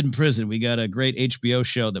 In prison, we got a great HBO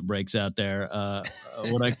show that breaks out there.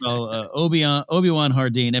 What I call Obi-Wan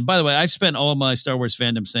Hardin. And by the way, I've spent all my Star Wars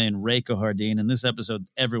fandom saying Reiko Hardin. In this episode,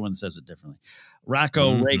 everyone says it differently.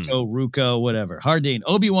 Reiko, Ruko, whatever. Hardin,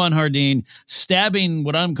 Obi-Wan Hardin, stabbing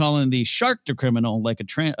what I'm calling the shark to criminal like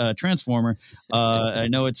a transformer. I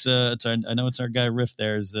know it's our guy Riff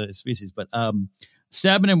there is species, but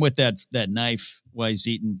stabbing him with that knife while he's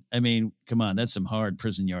eating. I mean, come on, that's some hard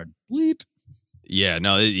prison yard bleep. Yeah,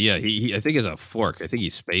 no, yeah, he I think it's a fork. I think he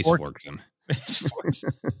forks him.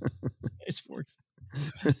 Space forks.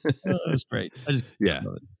 That's great. I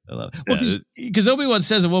love it. Well, because Obi-Wan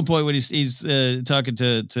says at one point when he's talking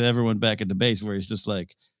to everyone back at the base, where he's just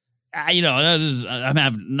like, I'm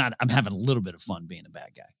having a little bit of fun being a bad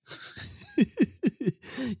guy.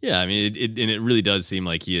 Yeah, I mean, it really does seem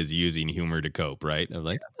like he is using humor to cope, right? Of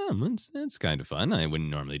like, that's kind of fun. I wouldn't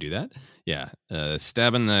normally do that. Yeah,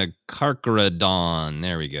 stabbing the Carcharodon.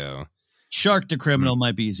 There we go. Shark to criminal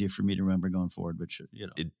might be easier for me to remember going forward, but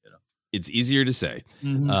it's easier to say.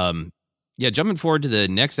 Mm-hmm. Jumping forward to the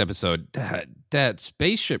next episode, that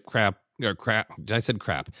spaceship crap. I said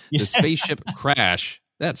crap. The spaceship crash.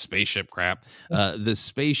 That spaceship crap. The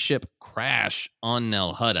spaceship crash on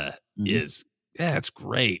Nal Hutta is. That's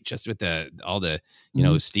great. Just with all the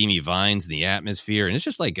steamy vines in the atmosphere, and it's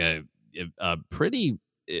just like a pretty,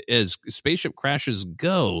 as spaceship crashes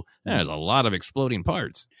go. There's a lot of exploding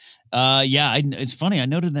parts. It's funny. I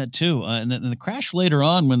noted that too. And the crash later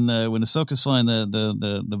on when Ahsoka's flying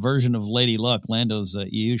the version of Lady Luck, Lando's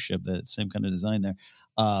EU ship, the same kind of design there.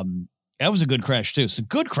 That was a good crash too. So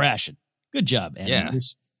good crashing. Good job, Andy. Yeah.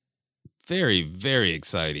 Very, very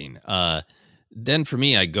exciting. Then for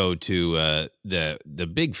me, I go to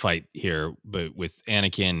the big fight here, but with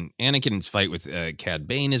Anakin. Anakin's fight with Cad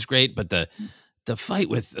Bane is great, but the fight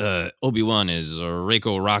with Obi-Wan is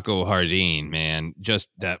Rocco Hardin, man. Just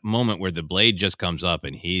that moment where the blade just comes up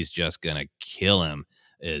and he's just gonna kill him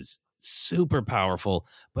is super powerful.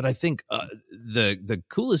 But I think the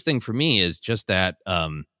coolest thing for me is just that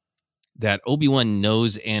that Obi-Wan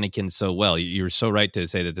knows Anakin so well. You're so right to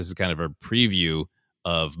say that this is kind of a preview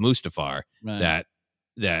of Mustafar, right.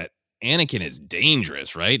 that Anakin is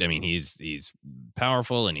dangerous, right? I mean, he's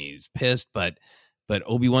powerful and he's pissed, but but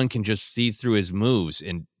Obi-Wan can just see through his moves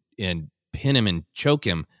and pin him and choke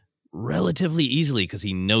him relatively easily because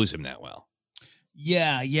he knows him that well.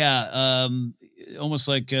 Yeah. Almost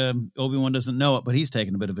like Obi-Wan doesn't know it, but he's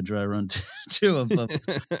taking a bit of a dry run too of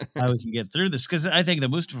how we can get through this. Because I think the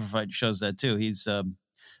Mustafar fight shows that too. He's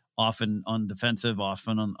often on defensive,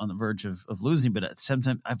 often on the verge of losing. But at the same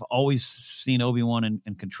time, I've always seen Obi-Wan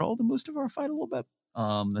in control of the Mustafar fight a little bit.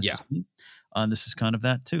 This is kind of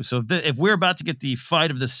that too. So if we're about to get the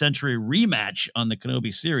fight of the century rematch on the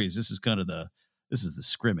Kenobi series, this is kind of the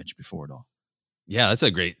scrimmage before it all. Yeah, that's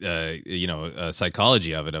a great,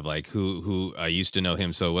 psychology of it, of like who I used to know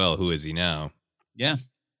him so well. Who is he now? Yeah,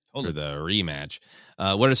 totally. For the rematch.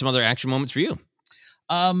 What are some other action moments for you?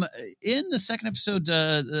 In the second episode,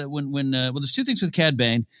 when there's two things with Cad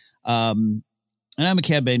Bane, and I'm a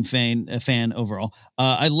Cad Bane fan overall.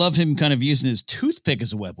 I love him kind of using his toothpick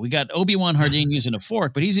as a weapon. We got Obi-Wan Hardeen using a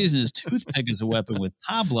fork, but he's using his toothpick as a weapon with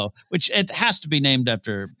Pablo, which it has to be named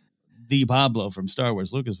after the Pablo from Star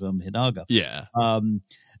Wars, Lucasfilm, Hidalgo. Yeah.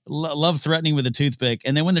 Love threatening with a toothpick.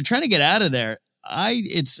 And then when they're trying to get out of there,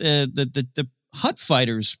 it's the Hutt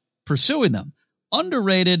fighters pursuing them.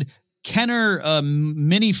 Underrated Kenner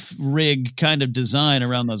mini rig kind of design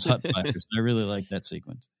around those Hutt fighters. I really like that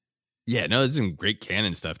sequence. Yeah, no, there's some great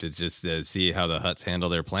canon stuff to just see how the Hutts handle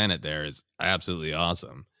their planet there is absolutely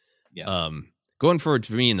awesome. Yeah. Going forward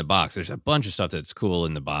for me in the box, there's a bunch of stuff that's cool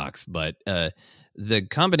in the box, but the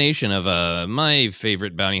combination of my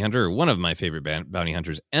favorite bounty hunter, or one of my favorite bounty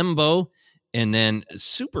hunters, Embo, and then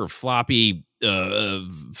super floppy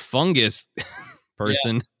fungus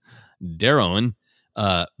person, Darrowan.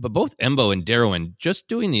 But both Embo and Darrowan just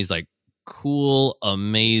doing these like cool,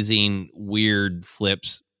 amazing, weird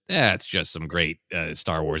flips. That's just some great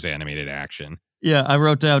Star Wars animated action. Yeah, I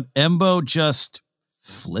wrote down Embo just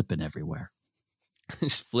flipping everywhere.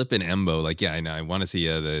 Just flipping Embo. Like, yeah, I know. I want to see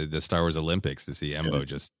the Star Wars Olympics to see Embo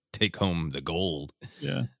just take home the gold.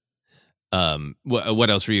 Yeah. What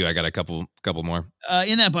else for you? I got a couple more.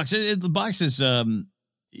 In that box, the box is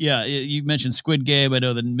you mentioned Squid Game. I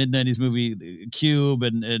know the mid-90s movie Cube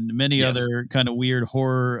and many other kind of weird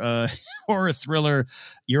horror thriller.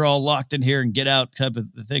 You're all locked in here and get out type of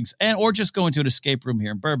things, or just go into an escape room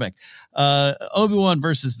here in Burbank. Obi-Wan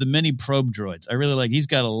versus the mini probe droids. I really like. He's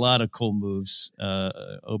got a lot of cool moves.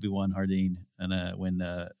 Obi-Wan Hardeen, and when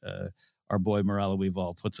our boy Moralo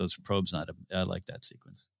Weevil puts those probes on him, I like that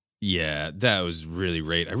sequence. Yeah, that was really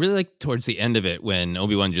great. I really like towards the end of it when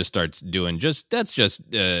Obi-Wan just starts doing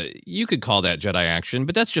you could call that Jedi action,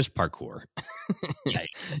 but that's just parkour.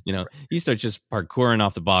 He starts just parkouring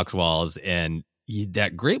off the box walls, and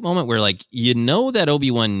that great moment where that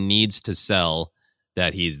Obi-Wan needs to sell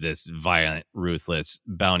that he's this violent, ruthless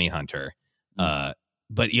bounty hunter.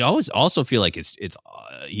 But you always also feel like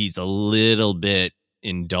he's a little bit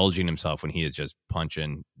indulging himself when he is just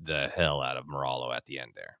punching the hell out of Moralo at the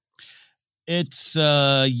end there. It's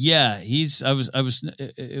I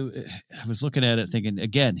was looking at it thinking,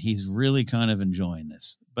 again, he's really kind of enjoying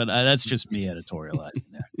this, but that's just me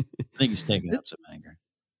editorializing there. I think he's taking out some anger.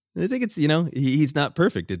 I think it's, he's not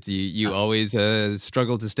perfect. It's you always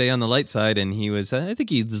struggle to stay on the light side, and he was, I think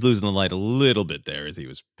he's losing the light a little bit there as he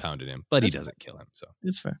was pounding him, but he doesn't kill him. So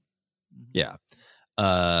it's fair. Yeah.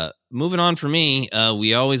 Moving on for me,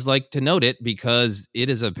 we always like to note it because it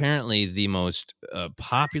is apparently the most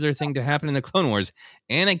popular thing to happen in the Clone Wars.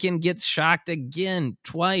 Anakin gets shocked again,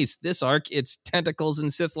 twice. This arc, it's tentacles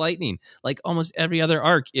and Sith lightning. Like almost every other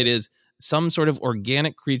arc, it is some sort of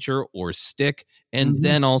organic creature or stick, and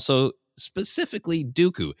then also specifically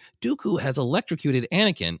Dooku. Dooku has electrocuted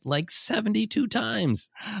Anakin like 72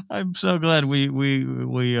 times. I'm so glad we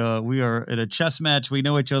are in a chess match. We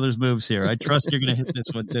know each other's moves here. I trust you're going to hit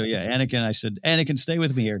this one too. Yeah, Anakin, stay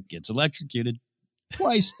with me here. Gets electrocuted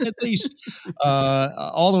twice at least,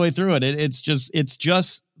 all the way through it. It's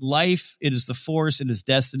just life. It is the Force. It is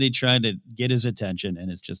destiny trying to get his attention,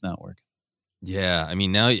 and it's just not working. Yeah,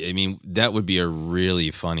 that would be a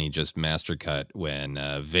really funny just master cut when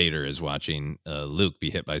Vader is watching Luke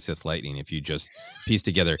be hit by Sith lightning. If you just piece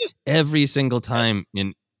together every single time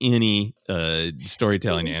in any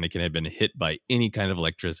storytelling, Anakin had been hit by any kind of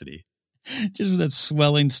electricity. Just with that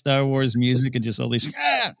swelling Star Wars music and just all these.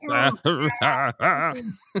 Oh,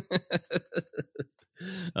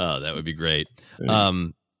 that would be great.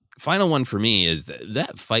 Final one for me is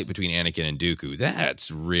that fight between Anakin and Dooku.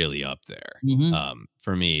 That's really up there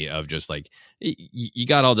for me, of just like, you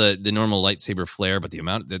got all the normal lightsaber flair, but the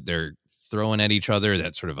amount that they're throwing at each other,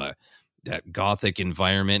 that sort of that gothic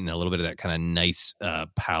environment and a little bit of that kind of nice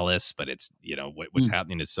palace, but it's, what's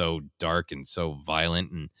happening is so dark and so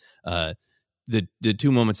violent. And the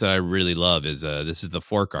two moments that I really love is this is the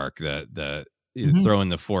fork arc, the throwing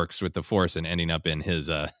the forks with the Force and ending up in his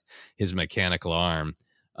mechanical arm,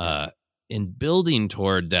 in building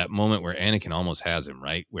toward that moment where Anakin almost has him,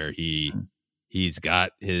 right, where he's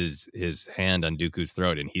got his hand on Dooku's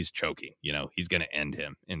throat and he's choking. He's going to end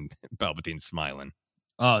him, and Palpatine's smiling.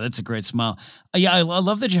 Oh, that's a great smile. Yeah, I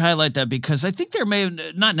love that you highlight that, because I think there may have,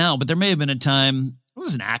 not now, but there may have been a time, I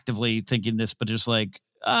wasn't actively thinking this, but just like,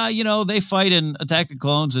 they fight in Attack the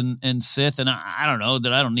Clones and Sith, and I don't know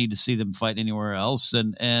that I don't need to see them fight anywhere else.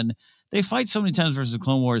 And they fight so many times versus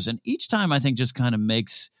Clone Wars, and each time I think just kind of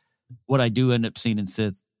makes what I do end up seeing in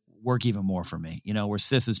Sith work even more for me, where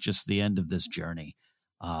Sith is just the end of this journey.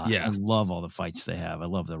 I love all the fights they have. I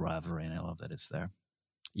love the rivalry, and I love that it's there.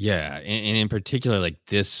 Yeah, and in particular, like,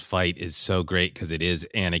 this fight is so great because it is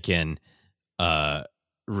Anakin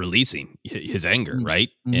releasing his anger, right?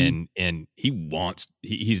 And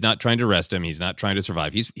he's not trying to arrest him. He's not trying to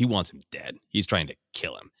survive. He wants him dead. He's trying to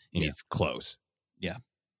kill him, and he's close. Yeah,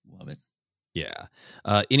 love it. Yeah.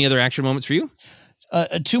 Any other action moments for you?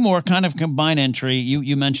 Two more kind of combined entry.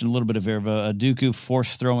 You mentioned a little bit of Dooku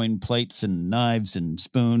force throwing plates and knives and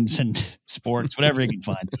spoons and sports, whatever he can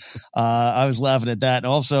find. I was laughing at that.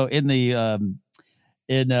 Also in the I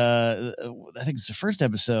think it's the first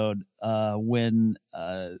episode when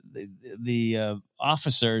the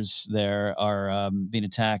officers there are being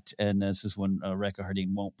attacked, and this is when Rekka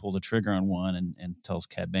Hardin won't pull the trigger on one and tells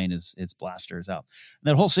Cad Bane his blaster is out.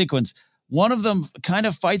 And that whole sequence. One of them kind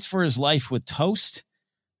of fights for his life with toast,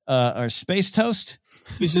 or space toast.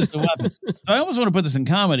 This is the weapon. So I almost want to put this in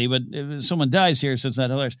comedy, but if someone dies here, so it's not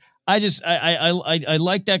hilarious. I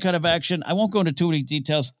like that kind of action. I won't go into too many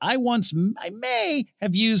details. I may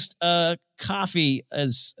have used coffee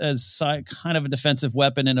as kind of a defensive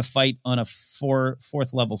weapon in a fight on a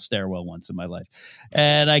fourth level stairwell once in my life,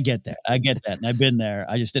 and I get that, and I've been there.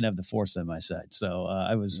 I just didn't have the Force on my side, so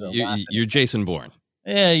I was. You're Jason Bourne.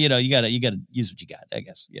 Yeah, you gotta use what you got, I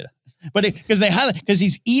guess. But because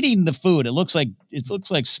he's eating the food, it looks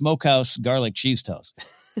like smokehouse garlic cheese toast,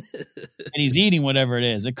 and he's eating whatever it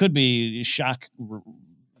is. It could be shock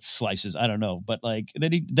slices, I don't know. But like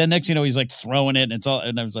then next he's like throwing it, and it's all,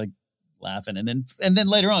 and I was like laughing, and then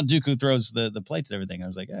later on Dooku throws the plates and everything. I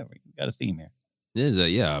was like, yeah, we got a theme here. This is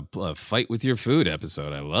a fight with your food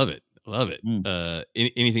episode. I love it.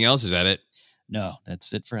 Anything else? Is that it? No,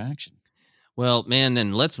 that's it for action. Well, man,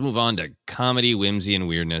 then let's move on to comedy, whimsy, and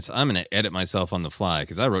weirdness. I'm going to edit myself on the fly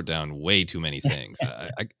because I wrote down way too many things.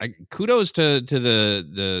 I kudos to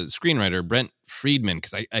the screenwriter, Brent Friedman,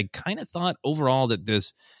 because I kind of thought overall that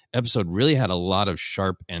this episode really had a lot of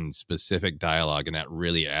sharp and specific dialogue, and that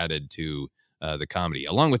really added to the comedy,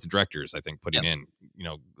 along with the directors, I think, putting in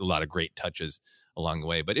a lot of great touches along the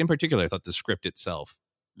way. But in particular, I thought the script itself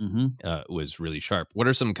was really sharp. What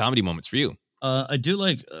are some comedy moments for you? I do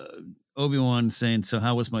like Obi-Wan saying, "So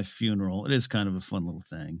how was my funeral?" It is kind of a fun little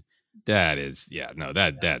thing. That is,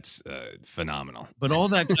 that's phenomenal. But all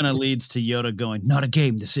that kind of leads to Yoda going, "Not a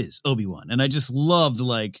game, this is Obi-Wan." And I just loved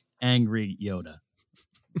like angry Yoda.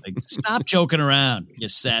 Like, stop joking around, you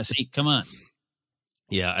sassy. Come on.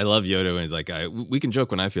 Yeah, I love Yoda when he's like, we can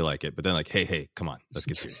joke when I feel like it, but then like, hey, come on, let's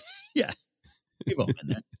get serious. Yeah. We've all been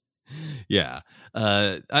there. Yeah.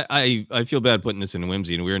 I feel bad putting this in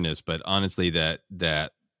whimsy and weirdness, but honestly,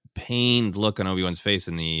 that pained look on Obi-Wan's face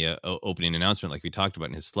in the opening announcement, like we talked about,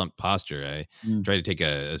 in his slumped posture, I tried to take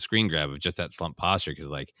a screen grab of just that slumped posture, because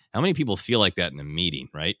like, how many people feel like that in a meeting,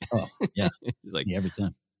 right? Oh, yeah. It's like, every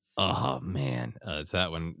time. Oh, man. It's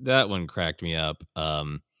that one cracked me up.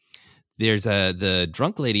 There's the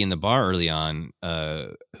drunk lady in the bar early on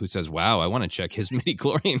who says, "Wow, I want to check his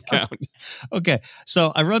midi-chlorian count." Okay,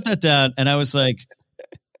 so I wrote that down, and I was like,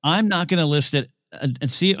 I'm not going to list it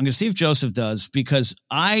and see. I'm going to see if Joseph does, because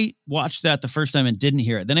I watched that the first time and didn't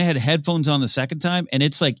hear it. Then I had headphones on the second time, and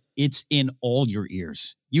it's like it's in all your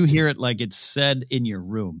ears. You hear it like it's said in your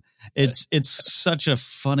room. It's such a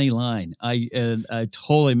funny line. I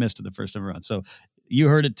totally missed it the first time around. So you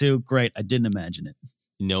heard it too. Great. I didn't imagine it.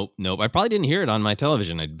 Nope. I probably didn't hear it on my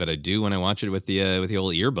television, but I do when I watch it with the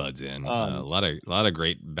old earbuds in. A lot of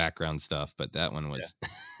great background stuff, but that one was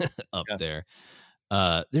up there.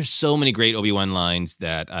 There's so many great Obi-Wan lines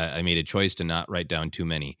that I made a choice to not write down too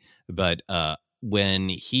many. But when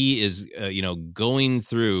he is, going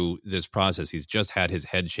through this process, he's just had his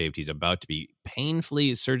head shaved. He's about to be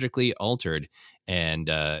painfully surgically altered, and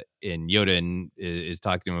Yoda is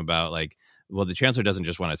talking to him about like, well, the Chancellor doesn't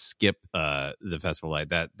just want to skip the festival light.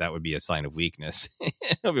 That would be a sign of weakness.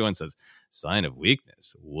 Obi-Wan says, "Sign of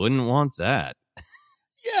weakness? Wouldn't want that."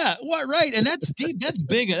 Yeah, well, right, and that's deep. That's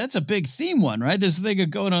big. That's a big theme one, right? This thing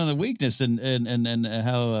of going on the weakness and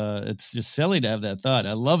how it's just silly to have that thought.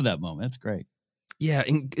 I love that moment. That's great. Yeah,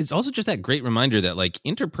 and it's also just that great reminder that, like,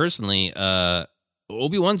 interpersonally,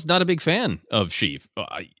 Obi-Wan's not a big fan of Sheev.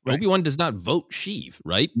 Right. Obi-Wan does not vote Sheev,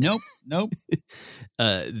 right? Nope.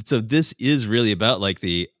 So this is really about, like,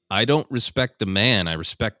 I don't respect the man, I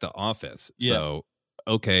respect the office. Yeah. So,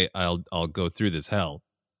 okay, I'll go through this hell.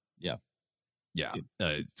 Yeah.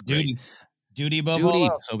 It's great. Duty above all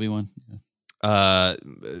else, Obi-Wan.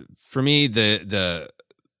 For me, the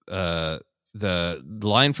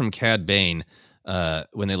line from Cad Bane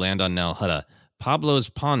when they land on Nal Hutta, Pablo's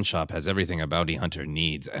pawn shop has everything a bounty hunter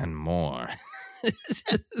needs and more.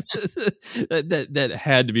 that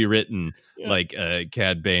had to be written like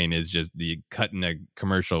Cad Bane is just cutting a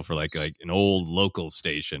commercial for like an old local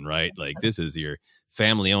station, right? Like, this is your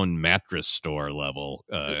family-owned mattress store level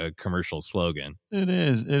commercial slogan. It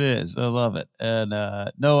is. I love it, and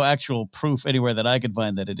no actual proof anywhere that I could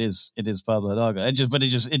find that it is Pablo Hidalgo. It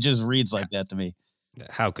just reads like that to me.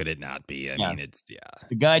 How could it not be? I mean, it's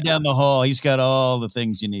the guy down the hall. He's got all the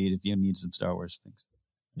things you need if you need some Star Wars things.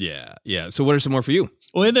 Yeah. So what are some more for you?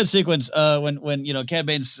 Well, in that sequence, when Cad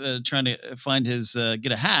Bane's trying to find his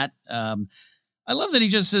get a hat, I love that he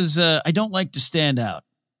just says, "I don't like to stand out."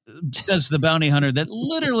 Says the bounty hunter that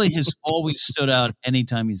literally has always stood out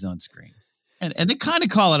anytime he's on screen, and they kind of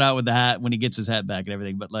call it out with the hat when he gets his hat back and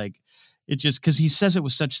everything, but like it just because he says it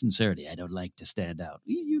with such sincerity. I don't like to stand out.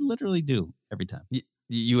 You literally do every time.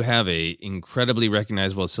 You have a incredibly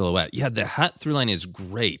recognizable silhouette. Yeah, the hat through line is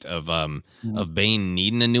great of Bane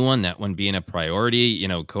needing a new one, that one being a priority.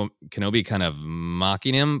 Kenobi kind of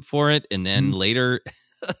mocking him for it, and then later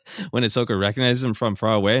when Ahsoka recognizes him from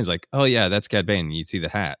far away, it's like, oh yeah, that's Cad Bane. You see the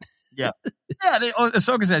hat. Yeah.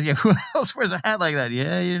 Ahsoka says, "Yeah, who else wears a hat like that?"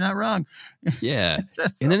 Yeah, you're not wrong. Yeah,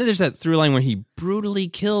 and then there's that through line where he brutally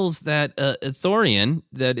kills that Ithorian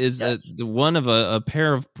that is the one of a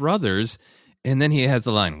pair of brothers. And then he has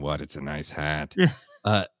the line, "What? It's a nice hat."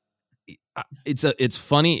 Yeah. It's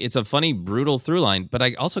funny. It's a funny, brutal through line. But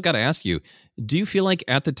I also got to ask you: do you feel like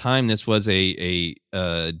at the time this was a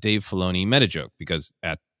Dave Filoni meta joke? Because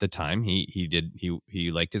at the time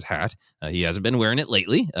he liked his hat. He hasn't been wearing it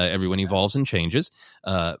lately. Everyone evolves and changes.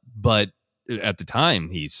 But at the time,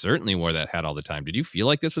 he certainly wore that hat all the time. Did you feel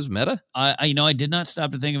like this was meta? I did not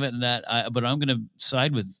stop to think of it in that, but I'm going to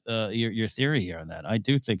side with your theory here on that. I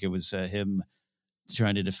do think it was him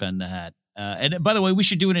trying to defend the hat. And by the way, we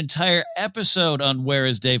should do an entire episode on where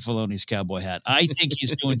is Dave Filoni's cowboy hat. I think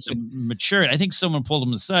he's doing some maturity. I think someone pulled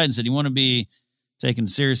him aside and said, "You want to be taken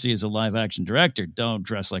seriously as a live action director, don't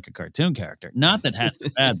dress like a cartoon character." Not that hats are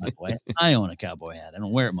bad, by the way. I own a cowboy hat. I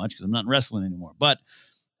don't wear it much because I'm not in wrestling anymore. But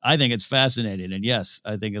I think it's fascinating. And yes,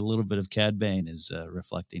 I think a little bit of Cad Bane is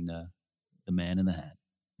reflecting the man in the hat.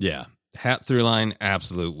 Yeah. Hat through line,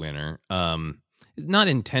 absolute winner. It's not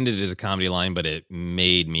intended as a comedy line, but it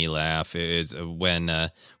made me laugh. It's when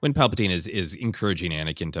Palpatine is encouraging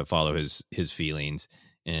Anakin to follow his feelings,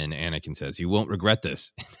 and Anakin says, "You won't regret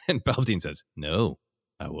this." And Palpatine says, "No,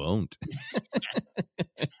 I won't."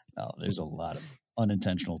 There's a lot of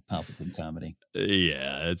unintentional Palpatine comedy.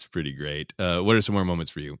 Yeah, it's pretty great. What are some more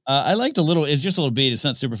moments for you? I liked it's just a little beat. It's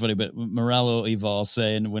not super funny, but Moralo Evol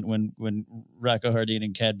saying when Rocco Hardin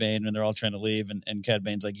and Cad Bane, and they're all trying to leave, and Cad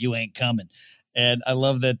Bane's like, "You ain't coming." And I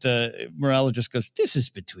love that Moralo just goes, "This is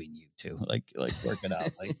between you two. Like work it out.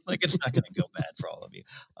 Like it's not going to go bad for all of you."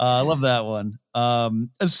 I love that one.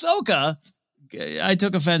 Ahsoka, I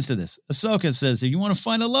took offense to this. Ahsoka says, "If you want to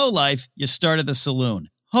find a lowlife, you start at the saloon."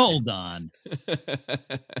 Hold on.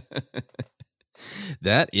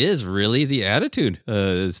 That is really the attitude.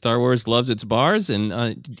 Star Wars loves its bars,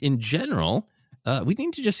 and in general, we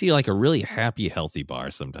need to just see like a really happy, healthy bar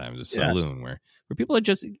sometimes, a saloon where people are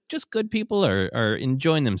just good people are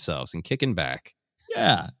enjoying themselves and kicking back.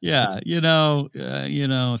 Yeah.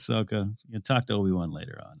 Ahsoka, you talk to Obi-Wan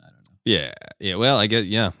later on. I don't know. Yeah. Well, I guess.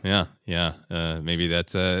 Yeah. Maybe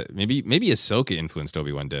that's maybe Ahsoka influenced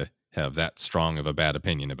Obi-Wan to have that strong of a bad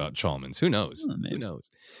opinion about Chalmers. Who knows? Who knows?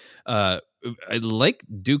 I like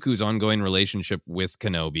Dooku's ongoing relationship with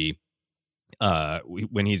Kenobi.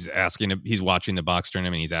 When he's watching the box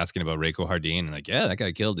tournament, he's asking about Reiko Hardin, and like, yeah, that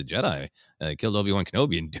guy killed a Jedi, killed Obi-Wan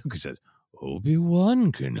Kenobi, and Dooku says,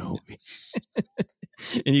 Obi-Wan Kenobi.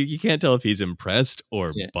 And you can't tell if he's impressed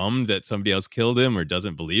or bummed that somebody else killed him or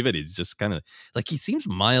doesn't believe it. He's just kind of like, he seems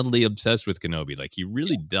mildly obsessed with Kenobi. Like he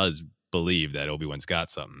really does believe that Obi-Wan's got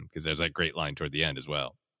something, because there's that great line toward the end as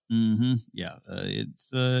well. Mm-hmm. Yeah.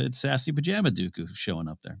 It's sassy pajama Dooku showing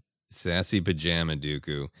up there. Sassy Pajama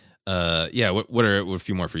Dooku. What are a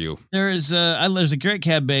few more for you? There's a great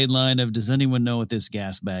Cad Bane line of, does anyone know what this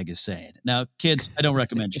gas bag is saying? Now, kids, I don't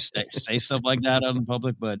recommend you say stuff like that out in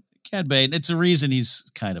public, but Cad Bane, it's a reason he's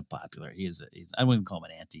kind of popular. I wouldn't call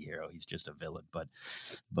him an anti-hero. He's just a villain, but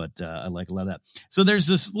I like a lot of that. So there's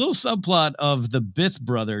this little subplot of the Bith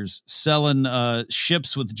brothers selling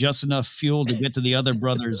ships with just enough fuel to get to the other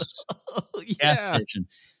brothers' gas station.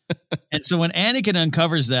 And so when Anakin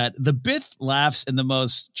uncovers that, the Bith laughs in the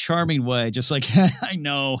most charming way, just like, I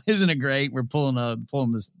know, isn't it great? We're pulling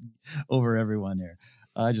this over everyone here.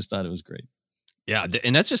 I just thought it was great. Yeah,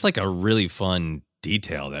 and that's just like a really fun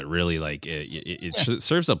detail that really like it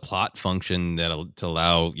serves a plot function to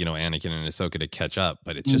allow Anakin and Ahsoka to catch up,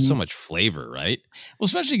 but it's just so much flavor, right? Well,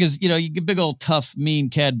 especially because you get big old tough mean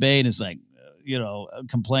Cad Bane is like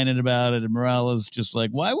complaining about it, and Morales just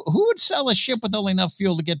like, who would sell a ship with only enough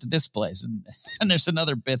fuel to get to this place? And there's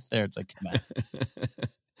another bit there. It's like, come on.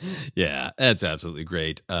 Yeah, that's absolutely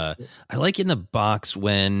great. I like in the box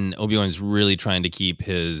when Obi-Wan's really trying to keep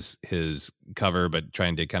his cover, but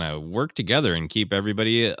trying to kind of work together and keep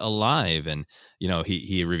everybody alive. And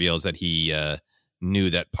he reveals that he knew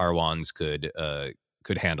that Parwans could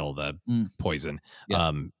handle the poison.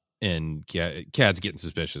 Yeah. And Cad's getting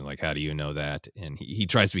suspicious, like, how do you know that? And he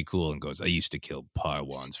tries to be cool and goes, I used to kill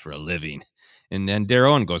Parwans for a living. And then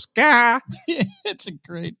Darrow goes, Gah! It's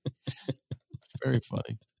very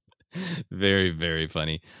funny. Very, very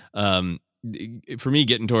funny. For me,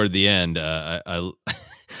 getting toward the end, I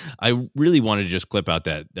really wanted to just clip out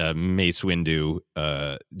that Mace Windu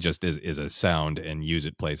just as a sound and use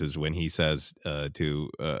it places when he says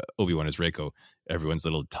to Obi-Wan as Reiko, everyone's a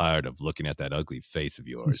little tired of looking at that ugly face of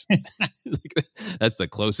yours. That's the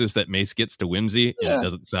closest that Mace gets to whimsy. Yeah. It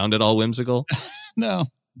doesn't sound at all whimsical. No.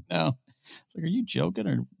 It's like, are you joking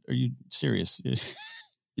or are you serious?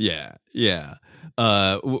 Yeah.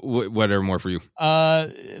 What are more for you?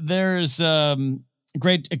 There's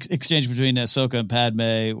great exchange between Ahsoka and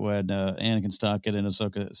Padme when Anakin's talking and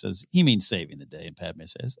Ahsoka says he means saving the day, and Padme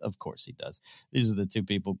says, "Of course he does." These are the two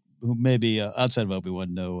people who maybe outside of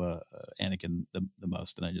Obi-Wan know Anakin the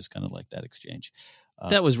most, and I just kind of like that exchange.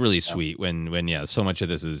 That was really sweet when so much of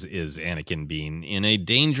this is Anakin being in a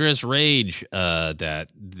dangerous rage that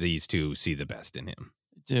these two see the best in him.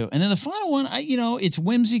 Too. And then the final one, it's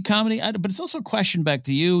whimsy comedy, but it's also a question back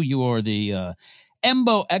to you. You are the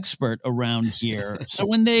Embo expert around here. So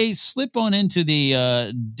when they slip on into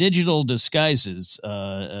the digital disguises,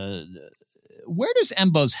 where does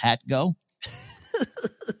Embo's hat go?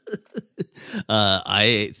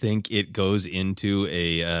 I think it goes into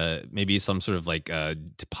a maybe some sort of like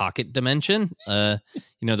pocket dimension. The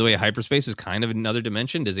way hyperspace is kind of another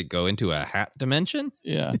dimension. Does it go into a hat dimension?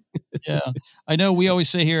 Yeah. I know we always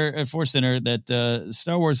say here at Force Center that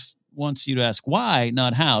Star Wars wants you to ask why,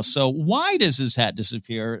 not how. So why does his hat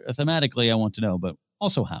disappear? Thematically, I want to know, but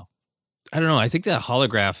also how. I don't know. I think that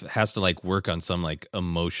holograph has to like work on some like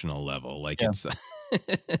emotional level. Like it's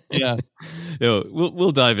yeah.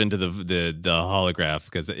 We'll dive into the holograph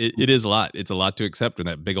because it is a lot. It's a lot to accept when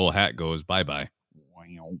that big old hat goes bye-bye.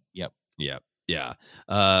 Yep. Yeah.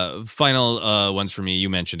 Final ones for me. You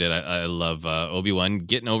mentioned it. I love Obi-Wan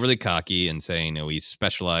getting overly cocky and saying, we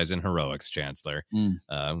specialize in heroics, Chancellor.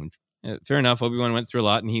 Fair enough. Obi-Wan went through a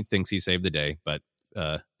lot and he thinks he saved the day, but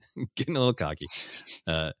getting a little cocky.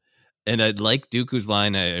 And I'd like Dooku's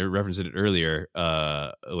line, I referenced it earlier,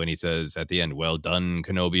 when he says at the end, well done,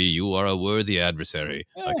 Kenobi, you are a worthy adversary.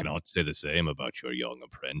 Yeah. I cannot say the same about your young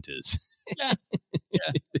apprentice. Yeah.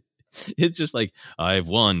 It's just like, I've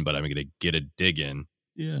won, but I'm going to get a dig in.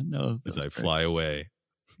 Yeah, no. As I fly away.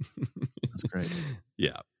 That's great.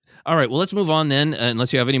 Yeah. All right, well, let's move on then,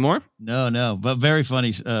 unless you have any more. No, but very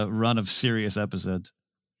funny run of serious episodes.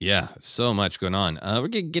 Yeah, so much going on. We're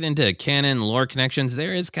going to get into canon lore connections.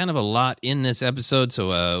 There is kind of a lot in this episode,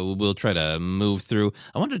 so we'll try to move through.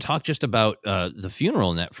 I wanted to talk just about the funeral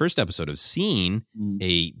in that first episode of seeing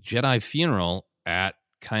a Jedi funeral at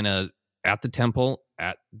the temple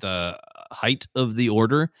at the height of the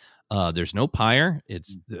order. There's no pyre.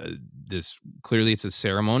 It's clearly it's a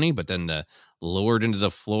ceremony, but then lowered into the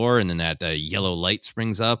floor, and then that yellow light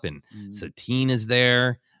springs up, and Satine is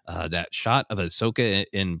there. That shot of Ahsoka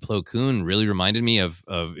in Plo Koon really reminded me of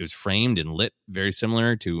it was framed and lit very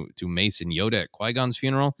similar to Mace and Yoda at Qui-Gon's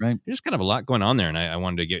funeral. Right. There's kind of a lot going on there, and I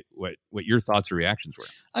wanted to get what your thoughts or reactions were.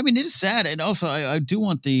 I mean, it is sad, and also I do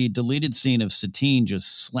want the deleted scene of Satine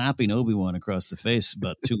just slapping Obi-Wan across the face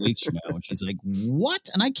about 2 weeks from now, and she's like, "What?"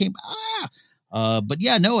 And I came, but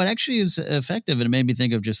yeah, no, it actually is effective, and it made me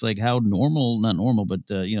think of just like how not normal, but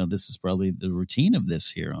this is probably the routine of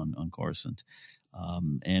this here on Coruscant.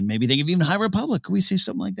 And maybe they give even High Republic. Could we see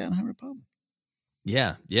something like that in High Republic?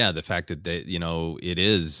 Yeah. The fact that they, it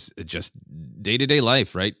is just day-to-day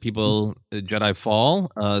life, right? People, Jedi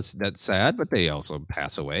fall, that's sad, but they also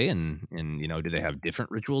pass away. And do they have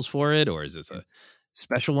different rituals for it? Or is this a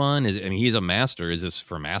special one? He's a master. Is this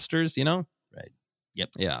for masters, Right. Yep.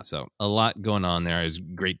 Yeah. So a lot going on there. It's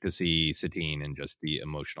great to see Satine and just the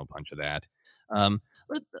emotional punch of that.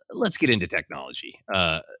 Let's get into technology.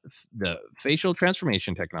 The facial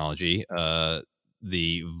transformation technology,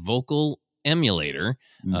 the vocal emulator,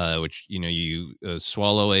 which you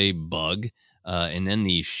swallow a bug, and then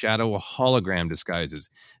the shadow hologram disguises.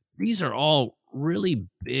 These are all really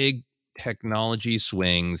big technology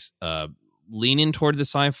swings, leaning toward the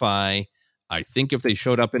sci-fi. I think if they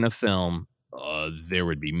showed up in a film, there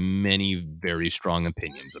would be many very strong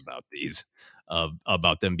opinions about these,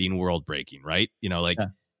 about them being world breaking, right?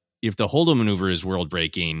 If the Holdo maneuver is world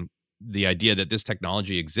breaking, the idea that this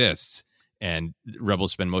technology exists and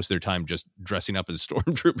rebels spend most of their time just dressing up as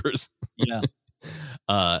stormtroopers. Yeah.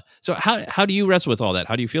 So how do you wrestle with all that?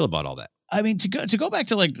 How do you feel about all that? I mean, to go back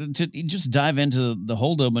to just dive into the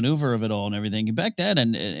Holdo maneuver of it all and everything. Back then,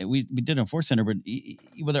 and we did on Force Center, but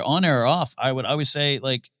whether on air or off, I would always say,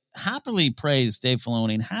 happily praise Dave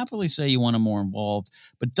Filoni and happily say you want him more involved,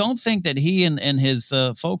 but don't think that he and his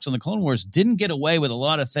folks on the Clone Wars didn't get away with a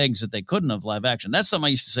lot of things that they couldn't have live action. That's something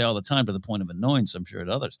I used to say all the time to the point of annoyance, I'm sure,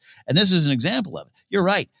 to others. And this is an example of it. You're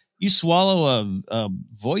right. You swallow a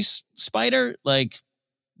voice spider,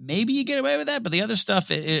 maybe you get away with that, but the other stuff,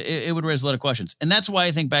 it would raise a lot of questions. And that's why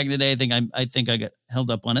I think back in the day, I think I got held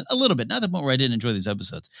up on it a little bit. Not the point where I didn't enjoy these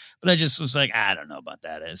episodes, but I just was like, I don't know about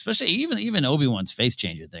that. Especially even Obi-Wan's face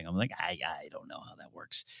changer thing. I'm like, I don't know how that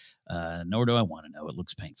works. Nor do I want to know. It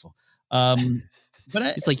looks painful. But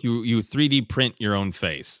it's like you 3D print your own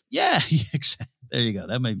face. Yeah, exactly. There you go.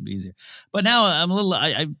 That might be easier. But now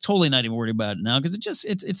I'm totally not even worried about it now because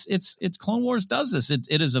it's Clone Wars does this.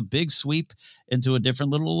 It is a big sweep into a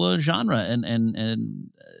different little genre,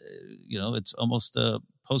 and it's almost a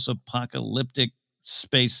post-apocalyptic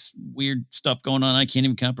space weird stuff going on I can't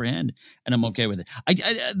even comprehend, and I'm okay with it.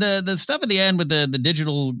 The stuff at the end with the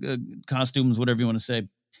digital costumes, whatever you want to say.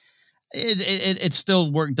 It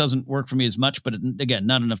still doesn't work for me as much, but again,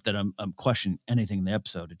 not enough that I'm questioning anything in the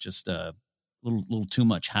episode. It just little too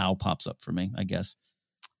much how pops up for me, I guess.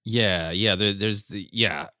 Yeah.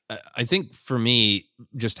 I think for me,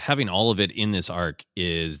 just having all of it in this arc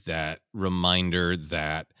is that reminder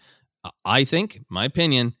that I think, my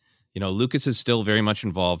opinion, Lucas is still very much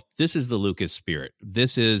involved. This is the Lucas spirit.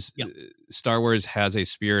 This is Star Wars has a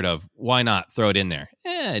spirit of why not throw it in there?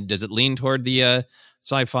 Does it lean toward the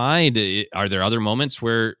sci-fi? Are there other moments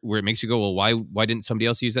where it makes you go, well, why didn't somebody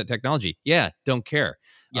else use that technology? Yeah, don't care.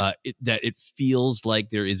 Yeah. It feels like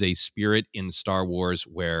there is a spirit in Star Wars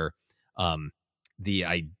where the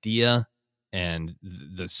idea and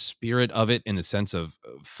the spirit of it in the sense of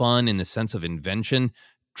fun, in the sense of invention,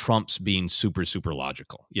 trumps being super, super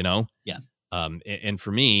logical, Yeah. And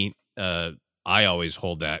for me, I always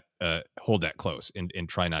hold that close and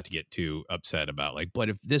try not to get too upset about but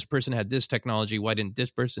if this person had this technology, why didn't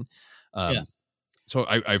this person? So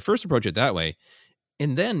I first approach it that way.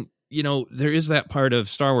 And then, there is that part of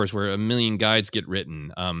Star Wars where a million guides get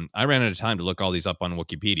written. I ran out of time to look all these up on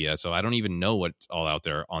Wikipedia, so I don't even know what's all out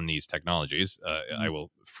there on these technologies. I will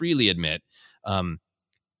freely admit.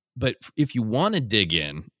 But if you want to dig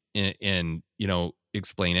in and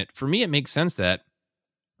explain it, for me, it makes sense that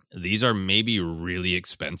these are maybe really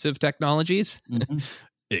expensive technologies,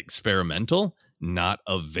 experimental, not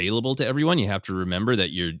available to everyone. You have to remember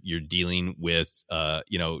that you're dealing with,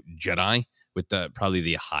 Jedi with probably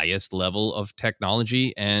the highest level of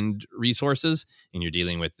technology and resources, and you're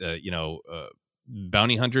dealing with,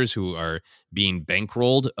 bounty hunters who are being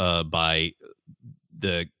bankrolled by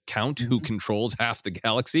the Count who controls half the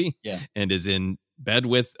galaxy and is in bed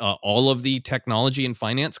with all of the technology and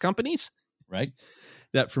finance companies. Right.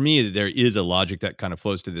 That for me, there is a logic that kind of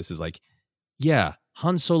flows to this is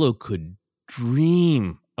Han Solo could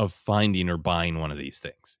dream of finding or buying one of these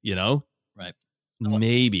things, Right.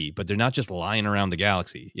 Maybe, but they're not just lying around the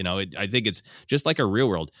galaxy. I think it's just like a real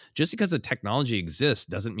world. Just because the technology exists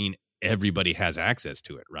doesn't mean everybody has access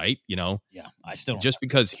to it, right? Yeah, I still just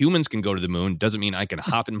because humans can go to the moon doesn't mean I can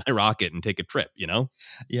hop in my rocket and take a trip,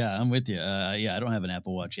 Yeah, I'm with you. I don't have an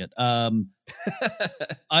Apple Watch yet. There's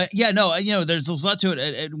a lot to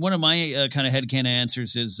it. One of my kind of headcanon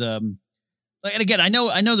answers is, and again, I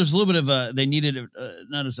know there's a little bit of they needed it,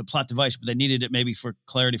 not as a plot device, but they needed it maybe for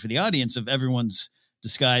clarity for the audience of everyone's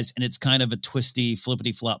disguise, and it's kind of a twisty,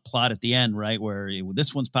 flippity flop plot at the end, right? Where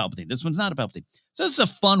this one's Palpatine, this one's not a Palpatine. So it's a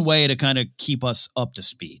fun way to kind of keep us up to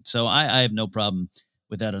speed. So I have no problem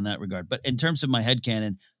with that in that regard. But in terms of my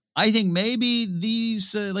headcanon, I think maybe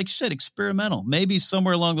these, like you said, experimental. Maybe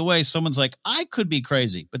somewhere along the way, someone's like, I could be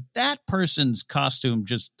crazy, but that person's costume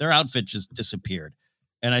their outfit just disappeared.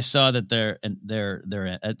 And I saw that they're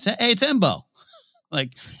hey, it's Embo.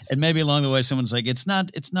 Like, and maybe along the way, someone's like, it's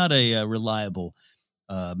not a reliable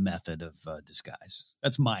method of disguise.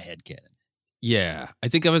 That's my headcanon. Yeah, I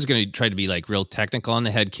think I was going to try to be like real technical on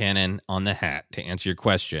the headcanon on the hat to answer your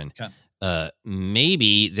question. Okay.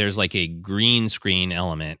 Maybe there's like a green screen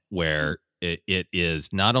element where it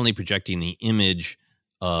is not only projecting the image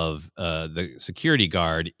of the security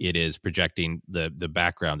guard, it is projecting the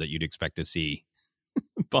background that you'd expect to see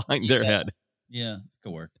behind their head. Yeah,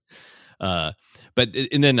 could work. But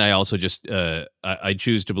then I also just I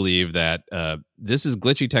choose to believe that this is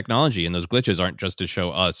glitchy technology, and those glitches aren't just to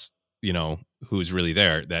show us, who's really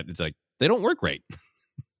there. That it's like they don't work right.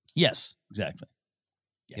 Yes, exactly.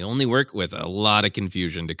 Yes. They only work with a lot of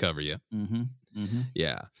confusion to cover you. Mm-hmm. Mm-hmm.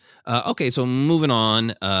 Yeah. Okay, so moving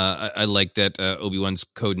on. I like that Obi-Wan's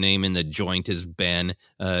code name in the joint is Ben.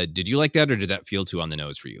 Did you like that, or did that feel too on the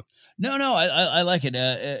nose for you? No, I like it.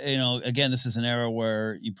 Again, this is an era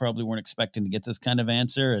where you probably weren't expecting to get this kind of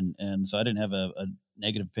answer, and so I didn't have a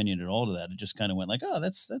negative opinion at all to that. It just kind of went like, oh,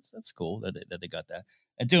 that's cool that they got that.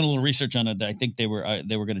 And doing a little research on it, I think they were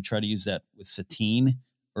going to try to use that with Satine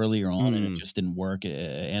earlier on, and it just didn't work.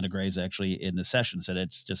 Anna Gray's actually in the session said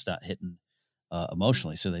it's just not hitting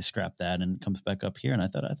emotionally, so they scrapped that, and it comes back up here, and I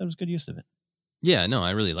thought it was good use of it. Yeah, no,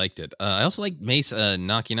 I really liked it. I also like Mace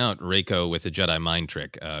knocking out Reiko with a Jedi mind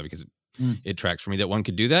trick because it tracks for me that one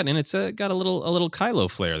could do that, and it's got a little Kylo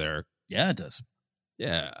flair there. Yeah, it does.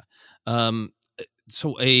 Yeah.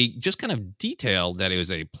 So a just kind of detail that it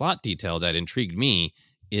was a plot detail that intrigued me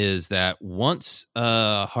is that once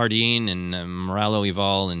Hardeen and Moralo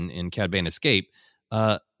Eval and Cad Bane escape,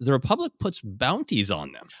 the Republic puts bounties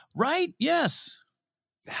on them. Right? Yes.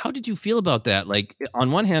 How did you feel about that? Like,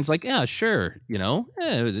 on one hand, it's like, yeah, sure, you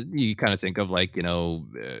kind of think of like,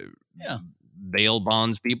 bail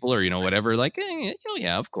bonds people or, whatever, like,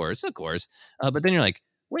 yeah, of course. But then you're like,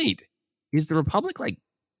 wait, is the Republic like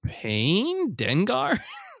paying Dengar?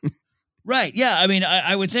 Right. Yeah. I mean,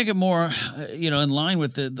 I would think it more, in line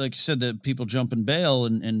with like you said, the people jumping bail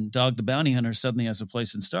and Dog the Bounty Hunter suddenly has a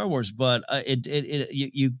place in Star Wars. But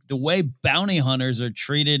the way bounty hunters are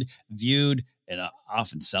treated, viewed, and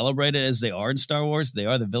often celebrated as they are in Star Wars, they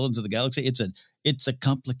are the villains of the galaxy. It's a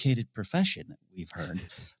complicated profession, we've heard.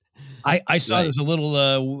 I saw Right. this a little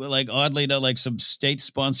oddly like some state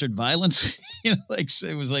sponsored violence.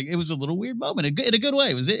 It was a little weird moment in a good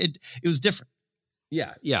way. It was different.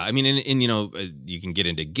 Yeah. I mean, and you can get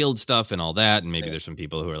into guild stuff and all that, and maybe there's some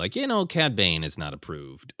people who are like, Cad Bane is not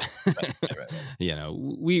approved. Right.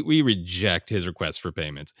 We reject his request for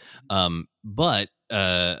payments. But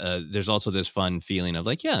there's also this fun feeling of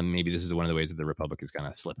like, yeah, maybe this is one of the ways that the Republic is kind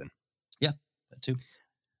of slipping. Yeah, that too.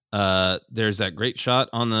 There's that great shot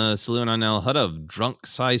on the saloon on El Hut of drunk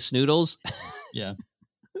Cy Snoodles. Yeah.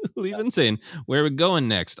 Leaving saying, where are we going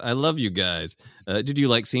next? I love you guys. Did you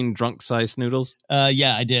like seeing drunk Cy Snoodles?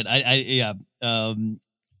 Yeah, I did.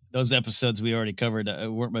 Those episodes we already covered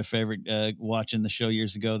weren't my favorite watching the show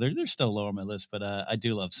years ago. They're still lower on my list, but I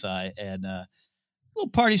do love Cy, and little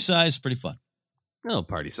party Cy is pretty fun. Oh,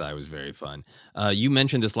 Party Cy was very fun. You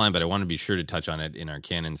mentioned this line, but I want to be sure to touch on it in our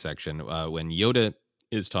canon section. When Yoda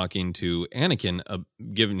is talking to Anakin,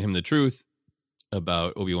 giving him the truth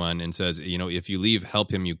about Obi-Wan, and says, if you leave,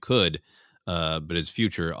 help him, you could, but his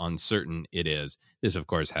future uncertain it is. This, of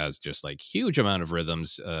course, has just like huge amount of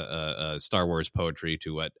rhythms, Star Wars poetry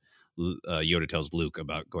to what Yoda tells Luke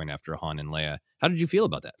about going after Han and Leia. How did you feel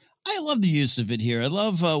about that? I love the use of it here. I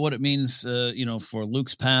love what it means, for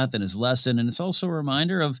Luke's path and his lesson. And it's also a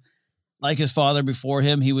reminder of, like his father before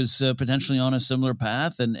him, he was potentially on a similar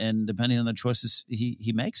path. And depending on the choices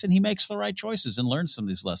he makes, and he makes the right choices and learns some of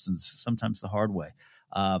these lessons, sometimes the hard way.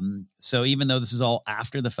 So even though this is all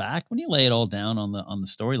after the fact, when you lay it all down on the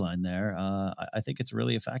storyline there, I think it's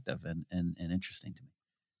really effective and interesting to me.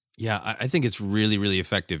 Yeah, I think it's really, really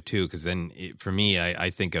effective, too, because then for me,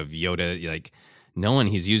 I think of Yoda, like, knowing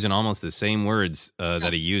he's using almost the same words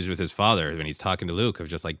that he used with his father when he's talking to Luke, of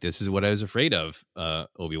just like, this is what I was afraid of,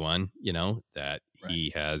 Obi-Wan, that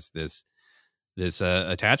he has this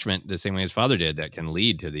attachment the same way his father did that can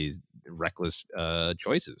lead to these reckless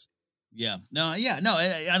choices. Yeah. No,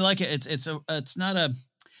 I like it. It's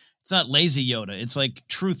not lazy Yoda. It's like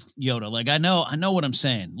truth Yoda. Like, I know what I'm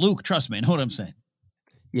saying. Luke, trust me, I know what I'm saying.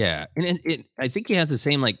 Yeah. And I think he has the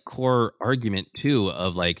same like core argument too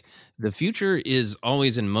of like the future is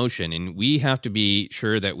always in motion and we have to be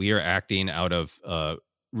sure that we are acting out of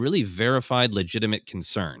really verified, legitimate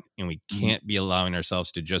concern. And we can't be allowing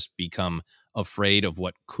ourselves to just become afraid of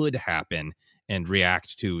what could happen and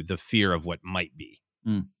react to the fear of what might be.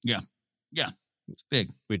 Yeah. Yeah. It's big.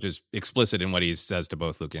 Which is explicit in what he says to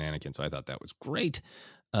both Luke and Anakin. So I thought that was great.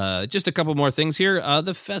 Just a couple more things here.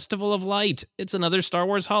 The Festival of Light. It's another Star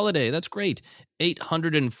Wars holiday. That's great.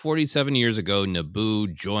 847 years ago,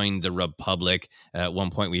 Naboo joined the Republic. At one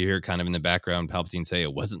point, we hear kind of in the background Palpatine say,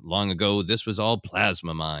 it wasn't long ago. This was all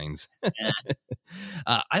plasma mines.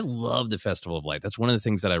 I love the Festival of Light. That's one of the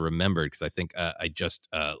things that I remembered because I think I just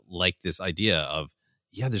like this idea of,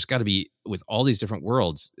 yeah, there's got to be, with all these different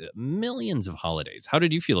worlds, millions of holidays. How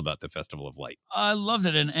did you feel about the Festival of Light? I loved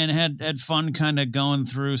it and had fun kind of going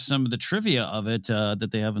through some of the trivia of it that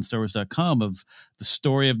they have on StarWars.com of the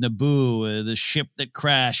story of Naboo, the ship that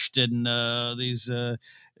crashed, and these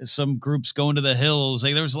some groups going to the hills.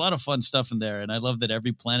 Like, there was a lot of fun stuff in there, and I love that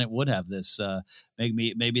every planet would have this. Made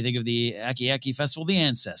me think of the Aki Festival of the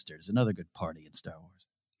Ancestors, another good party in Star Wars.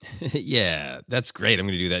 Yeah, that's great. I'm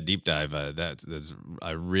going to do that deep dive.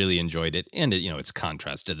 I really enjoyed it. And, it's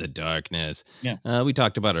contrast to the darkness. Yeah. We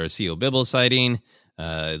talked about our C.O. Bibble sighting.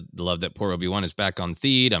 Love that poor Obi-Wan is back on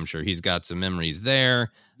Theed. I'm sure he's got some memories there.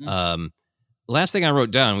 Last thing I wrote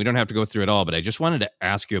down, we don't have to go through it all, but I just wanted to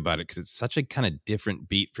ask you about it because it's such a kind of different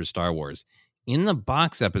beat for Star Wars. In the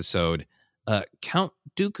box episode, Count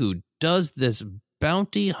Dooku does this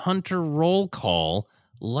bounty hunter roll call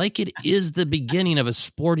like it is the beginning of a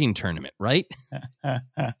sporting tournament, right?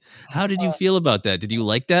 How did you feel about that? Did you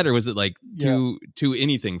like that, or was it like too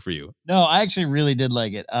anything for you? No, I actually really did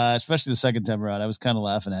like it, especially the second time around. I was kind of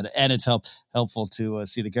laughing at it, and it's helpful to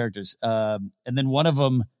see the characters. And then one of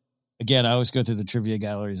them, again, I always go through the trivia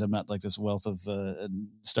galleries. I'm not like this wealth of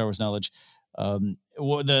Star Wars knowledge. The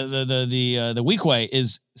Weequay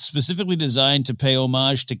is specifically designed to pay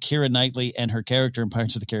homage to Keira Knightley and her character in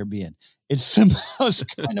Pirates of the Caribbean. It's the most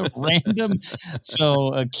kind of random.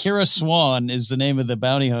 So Kira Swan is the name of the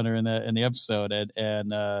bounty hunter in the episode,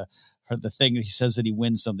 and the thing he says that he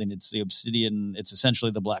wins something. It's the Obsidian. It's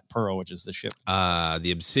essentially the Black Pearl, which is the ship.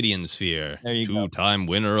 The Obsidian Sphere. There you go. Two-time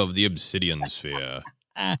winner of the Obsidian Sphere.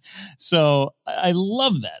 So I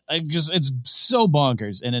love that. It's so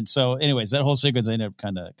bonkers, and it's so. Anyways, that whole sequence I ended up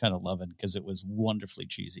kind of loving because it was wonderfully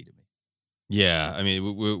cheesy to me. Yeah, I mean,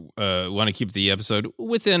 we want to keep the episode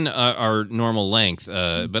within our normal length,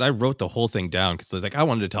 but I wrote the whole thing down because I was like, I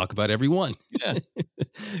wanted to talk about every one. Yeah,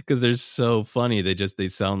 because they're so funny. They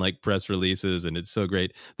sound like press releases, and it's so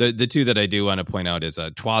great. The two that I do want to point out is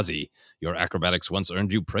Twazi, your acrobatics once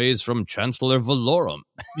earned you praise from Chancellor Valorum.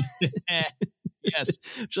 Yes,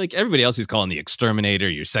 like everybody else, he's calling the Exterminator.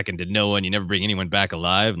 You're second to no one. You never bring anyone back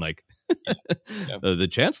alive. And like, the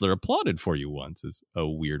Chancellor applauded for you once is a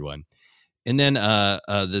weird one. And then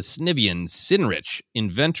the Snivian Sinrich,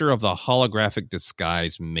 inventor of the holographic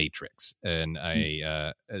disguise matrix. And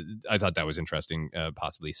I thought that was interesting,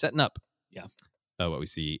 possibly setting up what we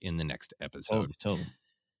see in the next episode. Totally.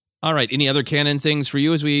 All right. Any other canon things for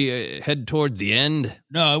you as we head toward the end?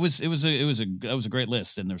 No, it was a great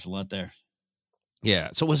list, and there's a lot there. Yeah.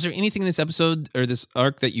 So was there anything in this episode or this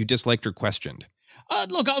arc that you disliked or questioned?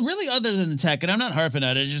 Look, really, other than the tech, and I'm not harping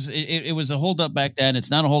on it. It was a holdup back then.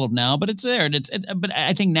 It's not a holdup now, but it's there. But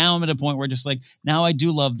I think now I'm at a point where just like now I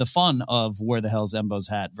do love the fun of where the hell's Embo's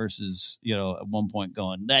hat versus at one point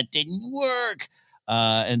going that didn't work,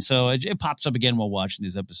 and so it pops up again while watching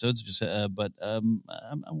these episodes. But I'm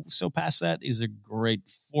so past that. These are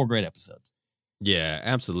four great episodes. Yeah,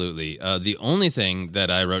 absolutely. The only thing that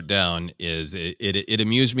I wrote down is it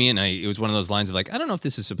amused me, and it was one of those lines of like, I don't know if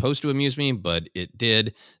this is supposed to amuse me, but it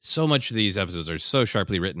did. So much of these episodes are so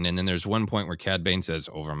sharply written, and then there's one point where Cad Bane says,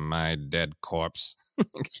 "Over my dead corpse."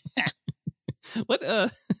 What? A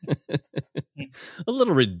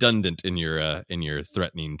little redundant in your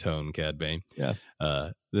threatening tone, Cad Bane. Yeah.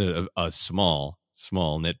 A small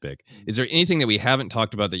nitpick. Is there anything that we haven't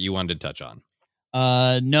talked about that you wanted to touch on?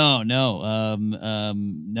 No,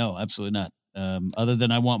 absolutely not. Other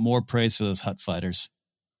than I want more praise for those Hutt fighters.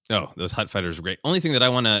 Oh, those Hutt fighters are great. Only thing that I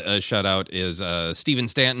want to shout out is Stephen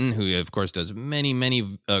Stanton, who of course does many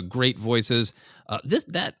great voices.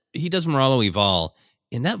 He does Moralo Eval,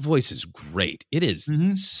 and that voice is great. It is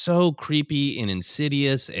so creepy and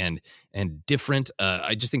insidious and different.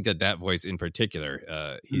 I just think that voice in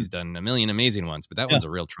particular, he's done a million amazing ones, but that one's a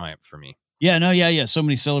real triumph for me. Yeah, no, yeah. So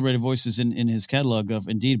many celebrated voices in his catalog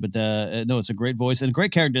indeed, but no, it's a great voice and a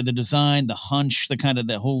great character. The design, the hunch,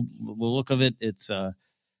 the whole look of it. It's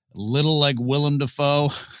a little like Willem Dafoe.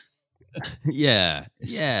 Yeah.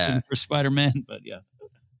 For Spider-Man, but yeah.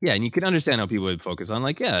 Yeah, and you can understand how people would focus on,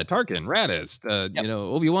 like, Tarkin, Raditz,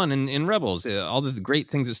 Obi-Wan in Rebels, all the great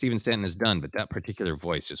things that Stephen Stanton has done, but that particular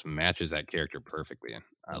voice just matches that character perfectly, and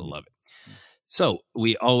I love it. So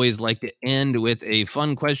we always like to end with a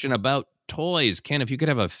fun question about toys. Ken, if you could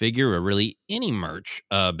have a figure or really any merch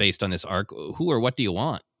based on this arc, who or what do you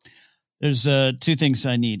want? There's two things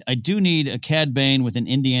I need. I do need a Cad Bane with an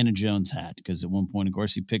Indiana Jones hat, because at one point, of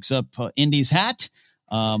course, he picks up Indy's hat.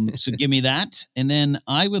 So give me that. And then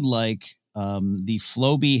I would like the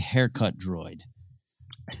Floby haircut droid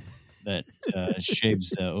that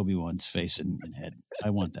shaves Obi-Wan's face and head.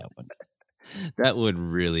 I want that one. That would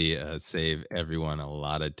really save everyone a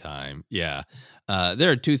lot of time. Yeah.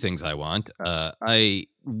 There are two things I want. I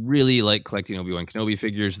really like collecting Obi-Wan Kenobi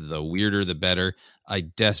figures. The weirder, the better. I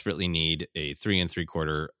desperately need a 3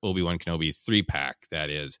 3/4 Obi-Wan Kenobi 3-pack. That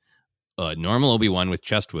is normal Obi-Wan with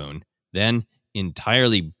chest wound, then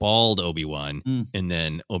entirely bald Obi-Wan, and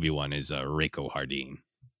then Obi-Wan is Reiko Hardin.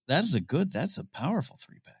 That's a powerful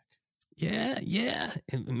 3-pack. Yeah.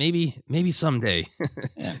 Maybe someday.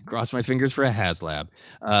 Yeah. Cross my fingers for a HasLab.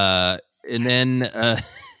 And then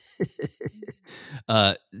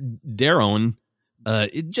Daron.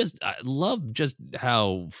 I love just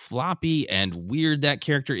how floppy and weird that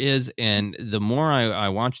character is. And the more I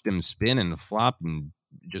watched him spin and flop and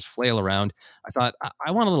just flail around, I thought,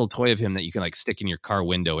 I want a little toy of him that you can like stick in your car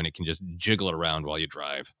window and it can just jiggle around while you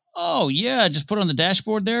drive. Oh, yeah. Just put it on the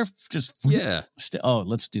dashboard there. Let's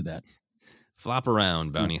do that. Flop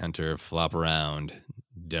around, bounty hunter, flop around.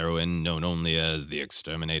 Darwin, known only as the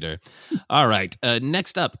Exterminator. All right.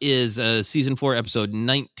 Next up is Season 4, Episode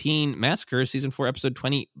 19, Massacre, Season 4, Episode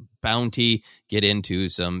 20, Bounty. Get into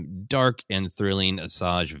some dark and thrilling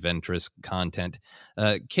Asajj Ventress content.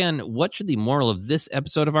 Ken, what should the moral of this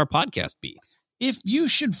episode of our podcast be? If you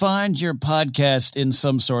should find your podcast in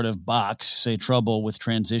some sort of box, say trouble with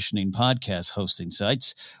transitioning podcast hosting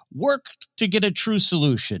sites, work to get a true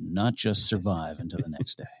solution, not just survive until the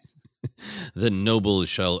next day. The noble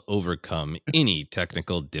shall overcome any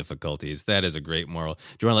technical difficulties. That is a great moral. Do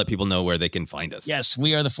you want to let people know where they can find us? Yes,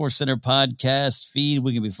 we are the Force Center podcast feed.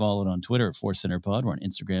 We can be followed on Twitter at Force Center Pod. We're on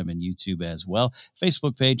Instagram and YouTube as well.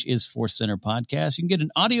 Facebook page is Force Center Podcast. You can get an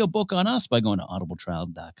audiobook on us by going to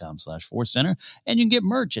audibletrial.com/Force Center. And you can get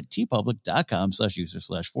merch at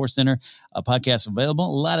tpublic.com/user/Force Center. A podcast available,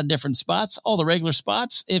 a lot of different spots, all the regular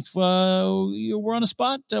spots. If we're on a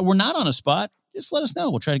spot, we're not on a spot, just let us know.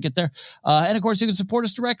 We'll try to get there. And of course, you can support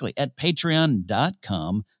us directly at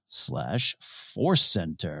patreon.com/Force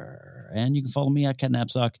Center. And you can follow me at Ken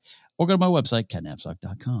Napzok or go to my website,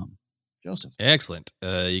 kennapzok.com. Joseph. Excellent.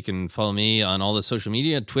 You can follow me on all the social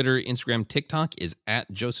media. Twitter, Instagram, TikTok is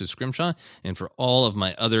at Joseph Scrimshaw. And for all of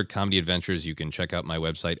my other comedy adventures, you can check out my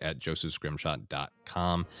website at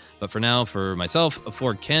josephscrimshaw.com. But for now, for myself,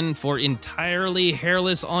 for Ken, for entirely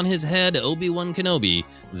hairless on his head, Obi-Wan Kenobi,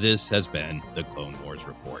 this has been the Clone Wars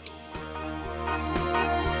Report.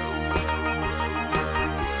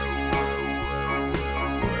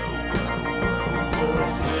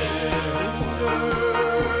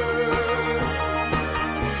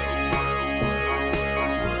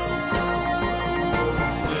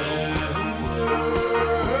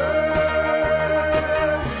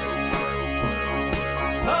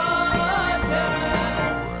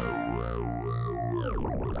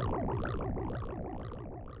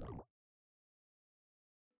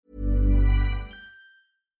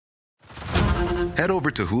 Head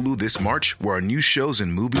over to Hulu this March, where our new shows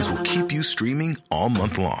and movies will keep you streaming all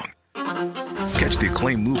month long. Catch the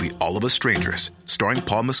acclaimed movie All of Us Strangers, starring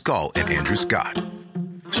Paul Mescal and Andrew Scott.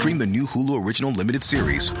 Stream the new Hulu original limited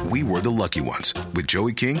series We Were the Lucky Ones with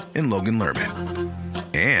Joey King and Logan Lerman.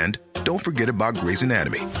 And don't forget about Grey's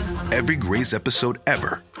Anatomy. Every Grey's episode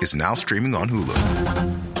ever is now streaming on Hulu.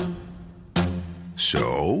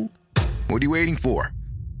 So, what are you waiting for?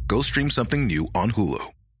 Go stream something new on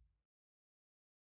Hulu.